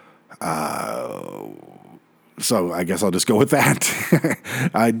 So I guess I'll just go with that.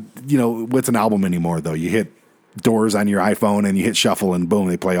 What's an album anymore, though? You hit Doors on your iPhone and you hit shuffle and boom,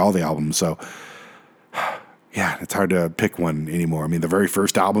 they play all the albums. So yeah, it's hard to pick one anymore. I mean, the very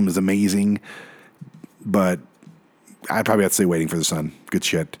first album is amazing, but I'd probably have to say Waiting for the Sun. Good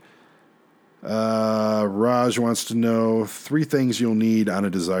shit. Raj wants to know 3 things you'll need on a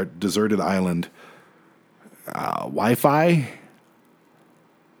deserted island. Wi-Fi,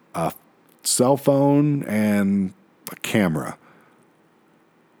 a cell phone, and a camera.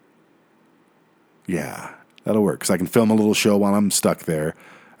 Yeah, that'll work, because I can film a little show while I'm stuck there.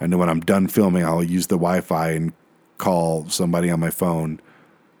 And then when I'm done filming, I'll use the Wi-Fi and call somebody on my phone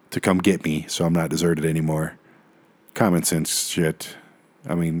to come get me so I'm not deserted anymore. Common sense shit.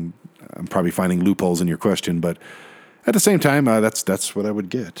 I mean, I'm probably finding loopholes in your question, but at the same time, that's what I would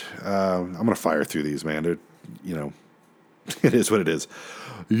get. I'm going to fire through these, man. It is what it is.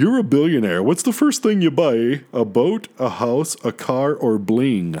 You're a billionaire. What's the first thing you buy? A boat, a house, a car, or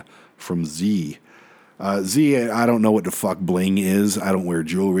bling? From Z. Z, I don't know what the fuck bling is. I don't wear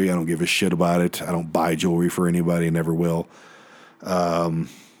jewelry. I don't give a shit about it. I don't buy jewelry for anybody. I never will. A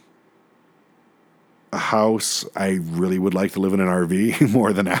house, I really would like to live in an RV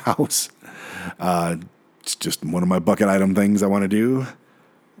more than a house. It's just one of my bucket item things I want to do.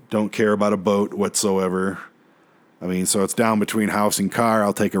 Don't care about a boat whatsoever. I mean, so it's down between house and car.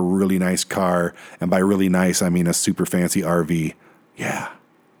 I'll take a really nice car. And by really nice, I mean a super fancy RV. Yeah.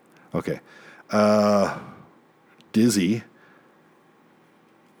 Okay. Dizzy.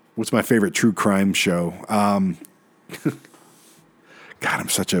 What's my favorite true crime show? God, I'm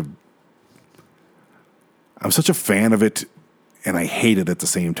such a fan of it, and I hate it at the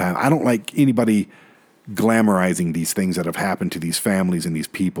same time. I don't like anybody glamorizing these things that have happened to these families and these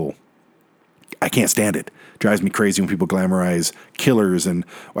people. I can't stand it. It drives me crazy when people glamorize killers. And,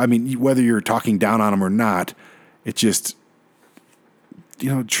 I mean, whether you're talking down on them or not, it just,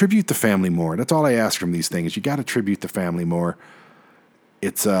 tribute the family more. That's all I ask from these things. You got to tribute the family more.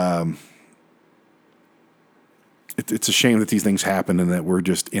 It's a shame that these things happen and that we're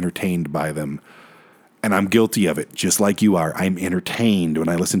just entertained by them. And I'm guilty of it, just like you are. I'm entertained when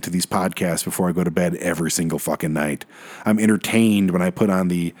I listen to these podcasts before I go to bed every single fucking night. I'm entertained when I put on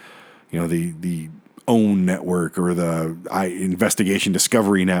the OWN network or the Investigation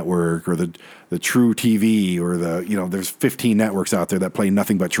Discovery Network or the True TV or there's 15 networks out there that play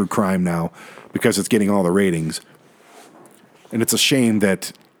nothing but true crime now because it's getting all the ratings. And it's a shame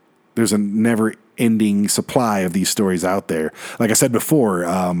that There's a never-ending supply of these stories out there. Like I said before,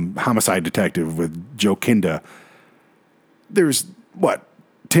 Homicide Detective with Joe Kinda. There's,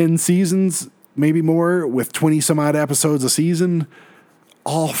 10 seasons, maybe more, with 20-some-odd episodes a season,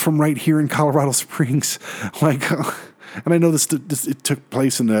 all from right here in Colorado Springs. Like, and I know this it took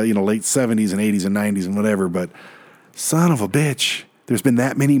place in the late 70s and 80s and 90s and whatever, but son of a bitch, there's been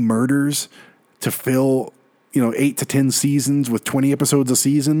that many murders to fill 8 to 10 seasons with 20 episodes a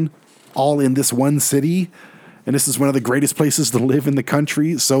season, all in this one city. And this is one of the greatest places to live in the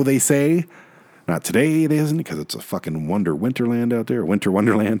country, so they say. Not today, it isn't, because it's a fucking winterland out there, winter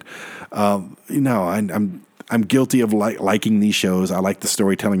wonderland. I'm guilty of liking these shows. I like the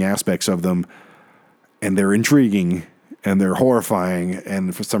storytelling aspects of them, and they're intriguing, and they're horrifying,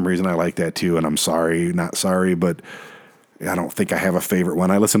 and for some reason I like that too, and I'm not sorry, but I don't think I have a favorite one.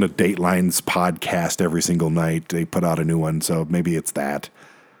 I listen to Dateline's podcast every single night. They put out a new one, so maybe it's that.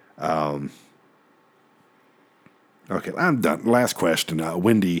 Okay, I'm done. Last question.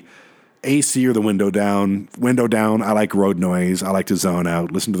 Wendy, AC or the window down? Window down. I like road noise. I like to zone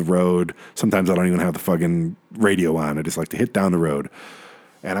out, listen to the road. Sometimes I don't even have the fucking radio on. I just like to hit down the road.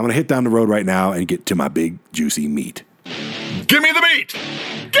 And I'm going to hit down the road right now and get to my big, juicy meat. Give me the meat!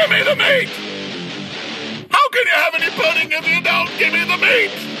 Give me the meat! How can you have any pudding if you don't give me the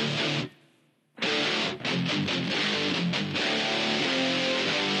meat?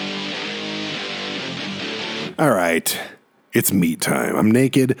 All right, it's meat time. I'm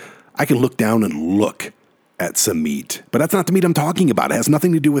naked. I can look down and look at some meat, but that's not the meat I'm talking about. It has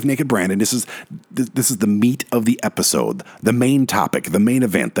nothing to do with Naked Brandon. This is the meat of the episode, the main topic, the main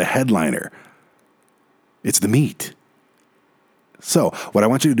event, the headliner. It's the meat. So what I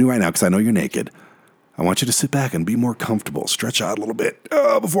want you to do right now, because I know you're naked, I want you to sit back and be more comfortable. Stretch out a little bit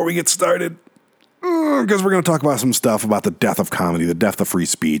before we get started, because we're going to talk about some stuff about the death of comedy, the death of free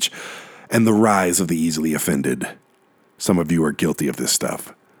speech, and the rise of the easily offended. Some of you are guilty of this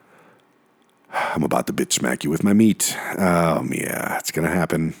stuff. I'm about to bitch smack you with my meat. Yeah, it's going to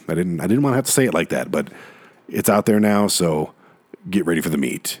happen. I didn't want to have to say it like that, but it's out there now, so get ready for the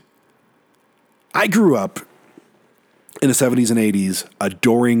meat. I grew up in the 70s and 80s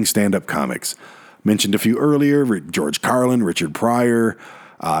adoring stand-up comics. Mentioned a few earlier, George Carlin, Richard Pryor,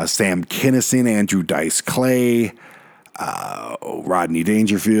 Sam Kinison, Andrew Dice Clay, Rodney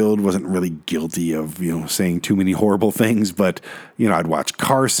Dangerfield. Wasn't really guilty of, saying too many horrible things, but, I'd watch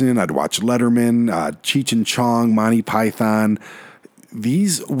Carson, I'd watch Letterman, Cheech and Chong, Monty Python.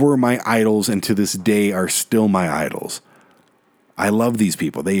 These were my idols, and to this day are still my idols. I love these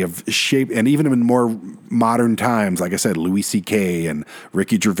people. They have shaped, and even in more modern times, like I said, Louis C.K. and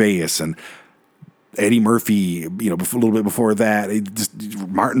Ricky Gervais and Eddie Murphy, a little bit before that.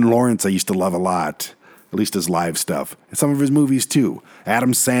 Martin Lawrence I used to love a lot, at least his live stuff. And some of his movies too.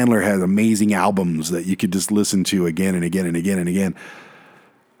 Adam Sandler has amazing albums that you could just listen to again and again and again and again.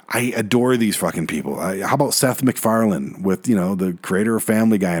 I adore these fucking people. How about Seth MacFarlane with, the creator of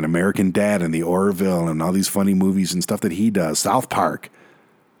Family Guy and American Dad and The Orville and all these funny movies and stuff that he does. South Park.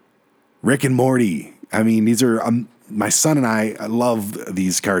 Rick and Morty. I mean, these are, my son and I love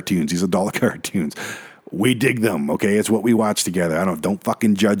these cartoons, these adult cartoons. We dig them, okay? It's what we watch together. Don't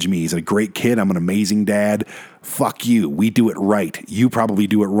fucking judge me. He's a great kid. I'm an amazing dad. Fuck you. We do it right. You probably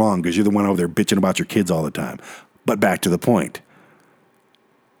do it wrong because you're the one over there bitching about your kids all the time. But back to the point.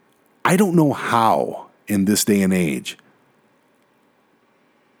 I don't know how, in this day and age,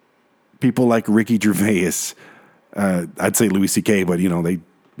 people like Ricky Gervais, I'd say Louis C.K., but, they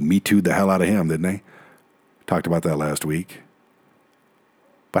Me Too'd the hell out of him, didn't they? Talked about that last week.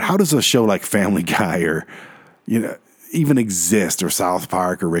 But how does a show like Family Guy or, even exist, or South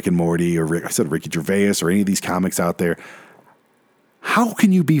Park or Rick and Morty or Ricky Gervais or any of these comics out there? How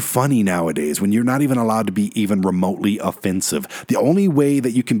can you be funny nowadays when you're not even allowed to be even remotely offensive? The only way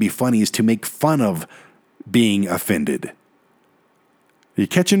that you can be funny is to make fun of being offended. Are you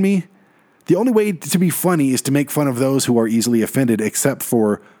catching me? The only way to be funny is to make fun of those who are easily offended,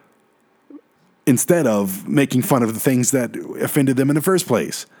 instead of making fun of the things that offended them in the first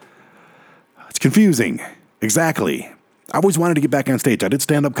place. It's confusing. Exactly. I always wanted to get back on stage. I did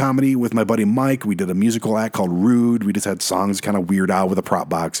stand-up comedy with my buddy Mike. We did a musical act called Rude. We just had songs kind of Weird Al with a prop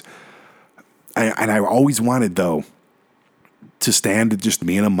box. And I always wanted, though, to stand just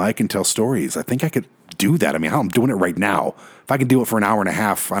me and a mic and tell stories. I think I could do that. I mean, I'm doing it right now. If I can do it for an hour and a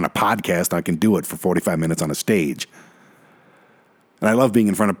half on a podcast, I can do it for 45 minutes on a stage. And I love being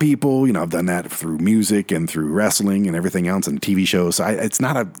in front of people. I've done that through music and through wrestling and everything else and TV shows. So it's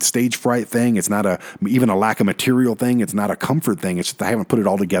not a stage fright thing. It's not even a lack of material thing. It's not a comfort thing. It's just I haven't put it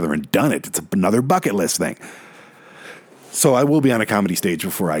all together and done it. It's another bucket list thing. So I will be on a comedy stage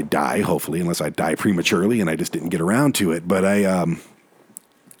before I die, hopefully, unless I die prematurely and I just didn't get around to it. But I'm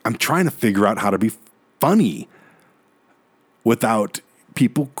trying to figure out how to be funny without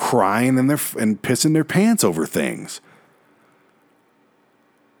people crying and pissing their pants over things.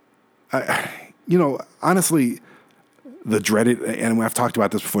 Honestly, the dreaded, and I've talked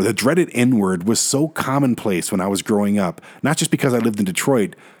about this before, the dreaded N-word was so commonplace when I was growing up, not just because I lived in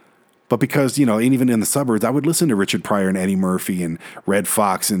Detroit, but because, and even in the suburbs, I would listen to Richard Pryor and Eddie Murphy and Red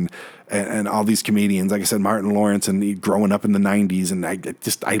Fox and all these comedians, like I said, Martin Lawrence, and growing up in the 90s, and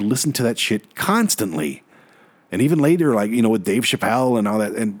I listened to that shit constantly. And even later, with Dave Chappelle and all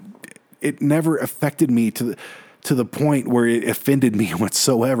that, and it never affected me to the point where it offended me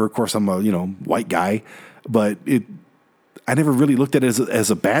whatsoever. Of course, I'm a, white guy, but I never really looked at it as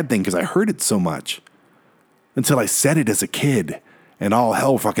a bad thing because I heard it so much until I said it as a kid. And all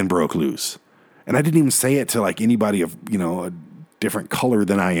hell fucking broke loose. And I didn't even say it to anybody of, a different color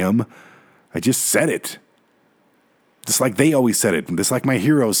than I am. I just said it. Just like they always said it. Just like my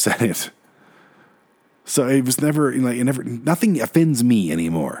heroes said it. So it was nothing offends me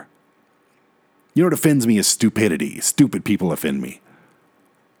anymore. You know what offends me is stupidity. Stupid people offend me.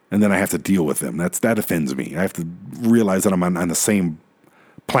 And then I have to deal with them. That offends me. I have to realize that I'm on the same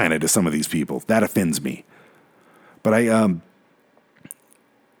planet as some of these people. That offends me. But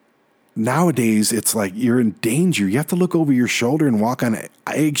nowadays, it's like you're in danger. You have to look over your shoulder and walk on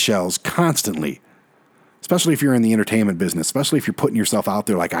eggshells constantly, especially if you're in the entertainment business, especially if you're putting yourself out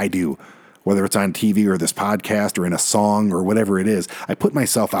there like I do, whether it's on TV or this podcast or in a song or whatever it is. I put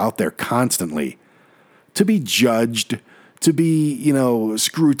myself out there constantly to be judged, to be,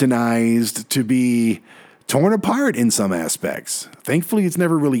 scrutinized, to be torn apart in some aspects. Thankfully, it's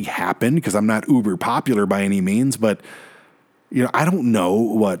never really happened because I'm not uber popular by any means, but I don't know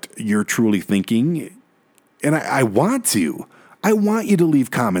what you're truly thinking, and I want to. I want you to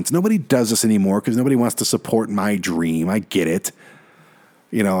leave comments. Nobody does this anymore because nobody wants to support my dream. I get it.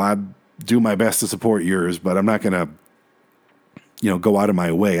 I do my best to support yours, but I'm not going to, go out of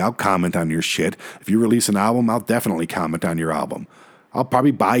my way. I'll comment on your shit. If you release an album, I'll definitely comment on your album. I'll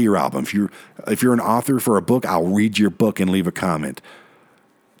probably buy your album. If you're an author for a book, I'll read your book and leave a comment.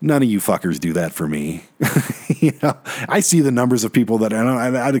 None of you fuckers do that for me. I see the numbers of people that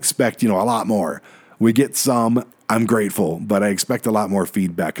I'd expect, a lot more. We get some, I'm grateful, but I expect a lot more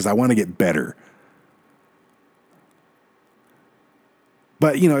feedback because I want to get better.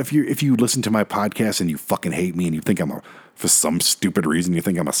 But, if you listen to my podcast and you fucking hate me and you think for some stupid reason, you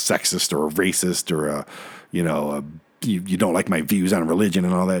think I'm a sexist or a racist or you don't like my views on religion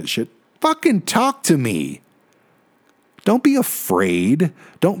and all that shit, fucking talk to me. Don't be afraid.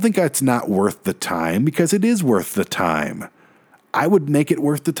 Don't think it's not worth the time because it is worth the time. I would make it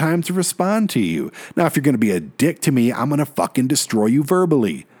worth the time to respond to you. Now, if you're going to be a dick to me, I'm going to fucking destroy you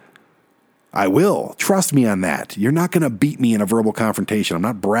verbally. I will. Trust me on that. You're not going to beat me in a verbal confrontation. I'm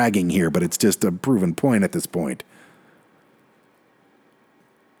not bragging here, but it's just a proven point at this point.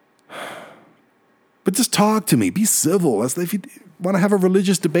 But just talk to me. Be civil. If you want to have a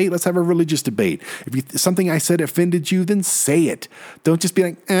religious debate, let's have a religious debate. If something I said offended you, then say it. Don't just be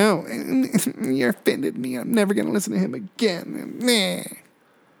like, oh, you offended me. I'm never going to listen to him again. Nah.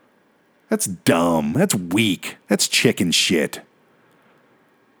 That's dumb. That's weak. That's chicken shit.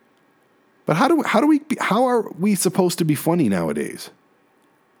 But how are we supposed to be funny nowadays?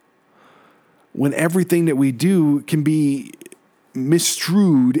 When everything that we do can be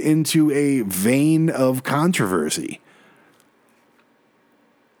misstrued into a vein of controversy.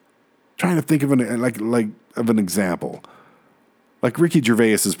 Trying to think of an example. Like Ricky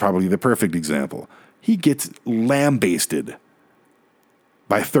Gervais is probably the perfect example. He gets lambasted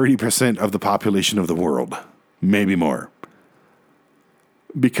by 30% of the population of the world, maybe more,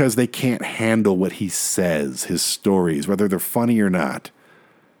 because they can't handle what he says, his stories, whether they're funny or not.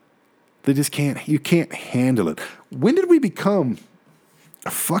 They just can't. You can't handle it. When did we become a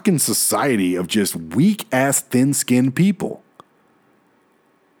fucking society of just weak-ass, thin-skinned people?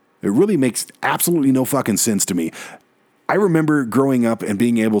 It really makes absolutely no fucking sense to me. I remember growing up and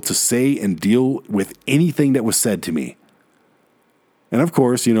being able to say and deal with anything that was said to me. And of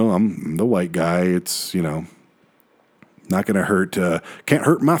course, I'm the white guy. It's, not going to hurt, can't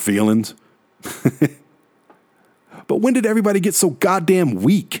hurt my feelings. But when did everybody get so goddamn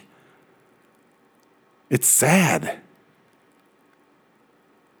weak? It's sad.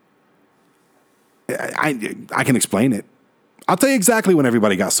 I can explain it. I'll tell you exactly when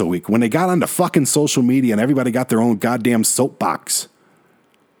everybody got so weak. When they got onto fucking social media and everybody got their own goddamn soapbox.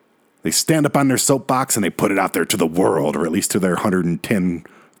 They stand up on their soapbox and they put it out there to the world, or at least to their 110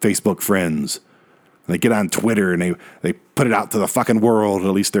 Facebook friends. They get on Twitter and they put it out to the fucking world.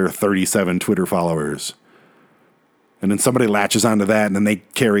 At least there are 37 Twitter followers. And then somebody latches onto that, and then they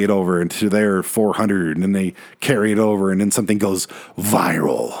carry it over into their 400, and then they carry it over, and then something goes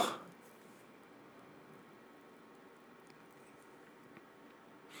viral.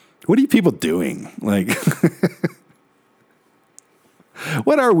 What are you people doing? Like,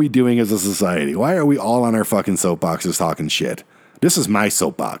 what are we doing as a society? Why are we all on our fucking soapboxes talking shit? This is my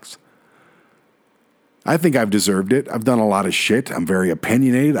soapbox. I think I've deserved it. I've done a lot of shit. I'm very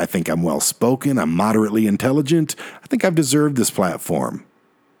opinionated. I think I'm well-spoken. I'm moderately intelligent. I think I've deserved this platform.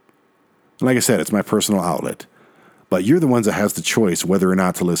 Like I said, it's my personal outlet. But you're the ones that has the choice whether or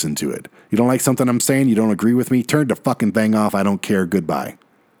not to listen to it. You don't like something I'm saying? You don't agree with me? Turn the fucking thing off. I don't care. Goodbye.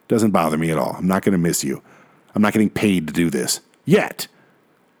 Doesn't bother me at all. I'm not going to miss you. I'm not getting paid to do this. Yet.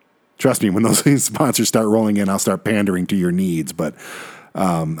 Trust me, when those sponsors start rolling in, I'll start pandering to your needs. But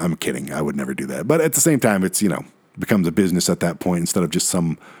I'm kidding. I would never do that. But at the same time, it's, becomes a business at that point instead of just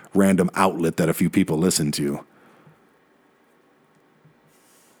some random outlet that a few people listen to.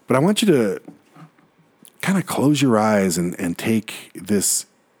 But I want you to kind of close your eyes and take this,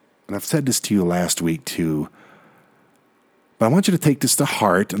 and I've said this to you last week too, but I want you to take this to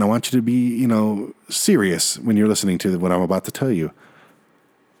heart, and I want you to be, serious when you're listening to what I'm about to tell you.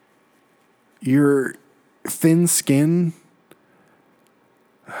 Your thin skin,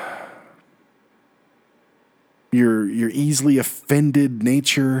 your easily offended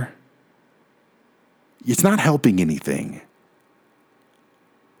nature, it's not helping anything.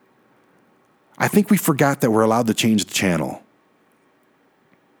 I think we forgot that we're allowed to change the channel.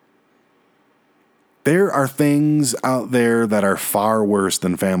 There are things out there that are far worse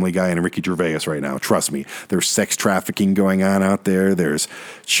than Family Guy and Ricky Gervais right now. Trust me. There's sex trafficking going on out there. There's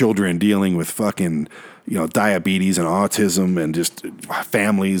children dealing with fucking, diabetes and autism, and just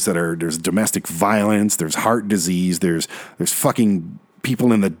families there's domestic violence. There's heart disease. There's fucking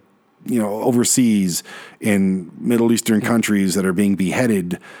people in the, overseas in Middle Eastern countries that are being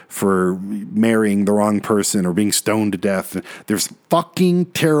beheaded for marrying the wrong person or being stoned to death. There's fucking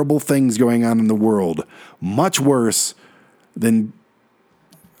terrible things going on in the world. Much worse than,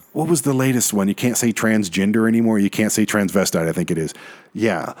 what was the latest one? You can't say transgender anymore. You can't say transvestite, I think it is.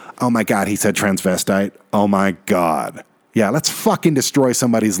 Yeah. Oh my God, he said transvestite. Oh my God. Yeah, let's fucking destroy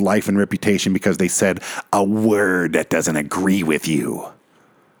somebody's life and reputation because they said a word that doesn't agree with you.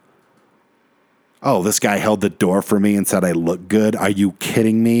 Oh, this guy held the door for me and said I look good. Are you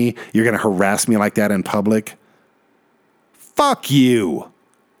kidding me? You're going to harass me like that in public? Fuck you.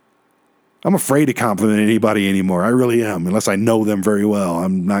 I'm afraid to compliment anybody anymore. I really am. Unless I know them very well,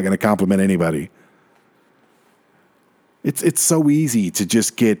 I'm not going to compliment anybody. It's so easy to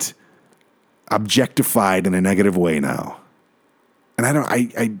just get objectified in a negative way now. And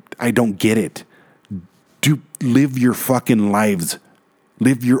I don't get it. Live your fucking lives.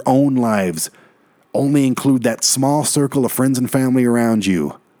 Live your own lives. Only include that small circle of friends and family around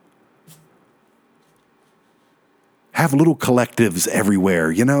you. Have little collectives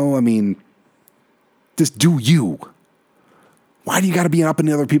everywhere, just do you. Why do you got to be up in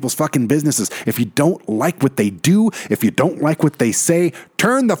other people's fucking businesses? If you don't like what they do, if you don't like what they say,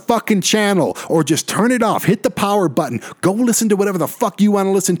 turn the fucking channel or just turn it off. Hit the power button. Go listen to whatever the fuck you want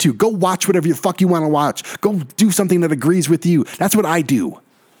to listen to. Go watch whatever the fuck you want to watch. Go do something that agrees with you. That's what I do.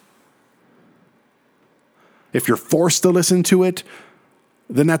 If you're forced to listen to it,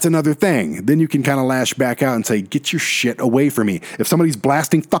 then that's another thing. Then you can kind of lash back out and say, get your shit away from me. If somebody's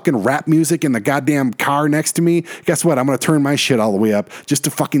blasting fucking rap music in the goddamn car next to me, guess what? I'm going to turn my shit all the way up just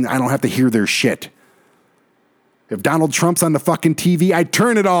to I don't have to hear their shit. If Donald Trump's on the fucking TV, I'd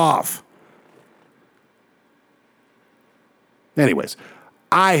turn it off. Anyways,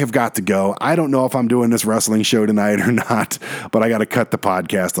 I have got to go. I don't know if I'm doing this wrestling show tonight or not, but I got to cut the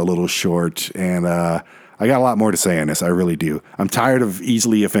podcast a little short, and I got a lot more to say on this. I really do. I'm tired of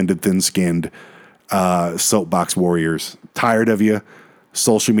easily offended, thin-skinned soapbox warriors. Tired of you.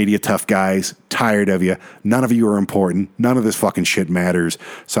 Social media tough guys. Tired of you. None of you are important. None of this fucking shit matters.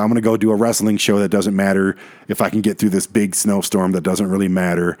 So I'm going to go do a wrestling show that doesn't matter if I can get through this big snowstorm that doesn't really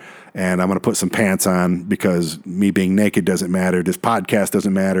matter. And I'm going to put some pants on because me being naked doesn't matter. This podcast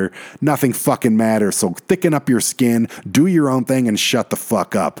doesn't matter. Nothing fucking matters. So thicken up your skin. Do your own thing and shut the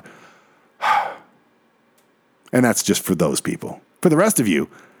fuck up. And that's just for those people. For the rest of you,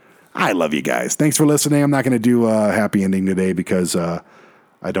 I love you guys. Thanks for listening. I'm not going to do a happy ending today because I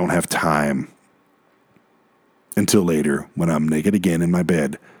don't have time. Until later, when I'm naked again in my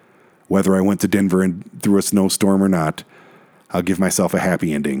bed. Whether I went to Denver and through a snowstorm or not, I'll give myself a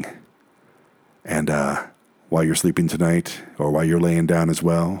happy ending. And while you're sleeping tonight, or while you're laying down as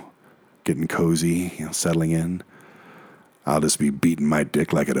well, getting cozy, settling in, I'll just be beating my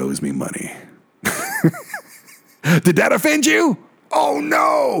dick like it owes me money. Did that offend you? Oh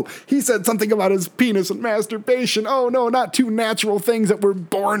no! He said something about his penis and masturbation. Oh no, not two natural things that we're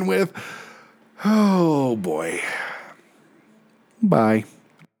born with. Oh boy. Bye.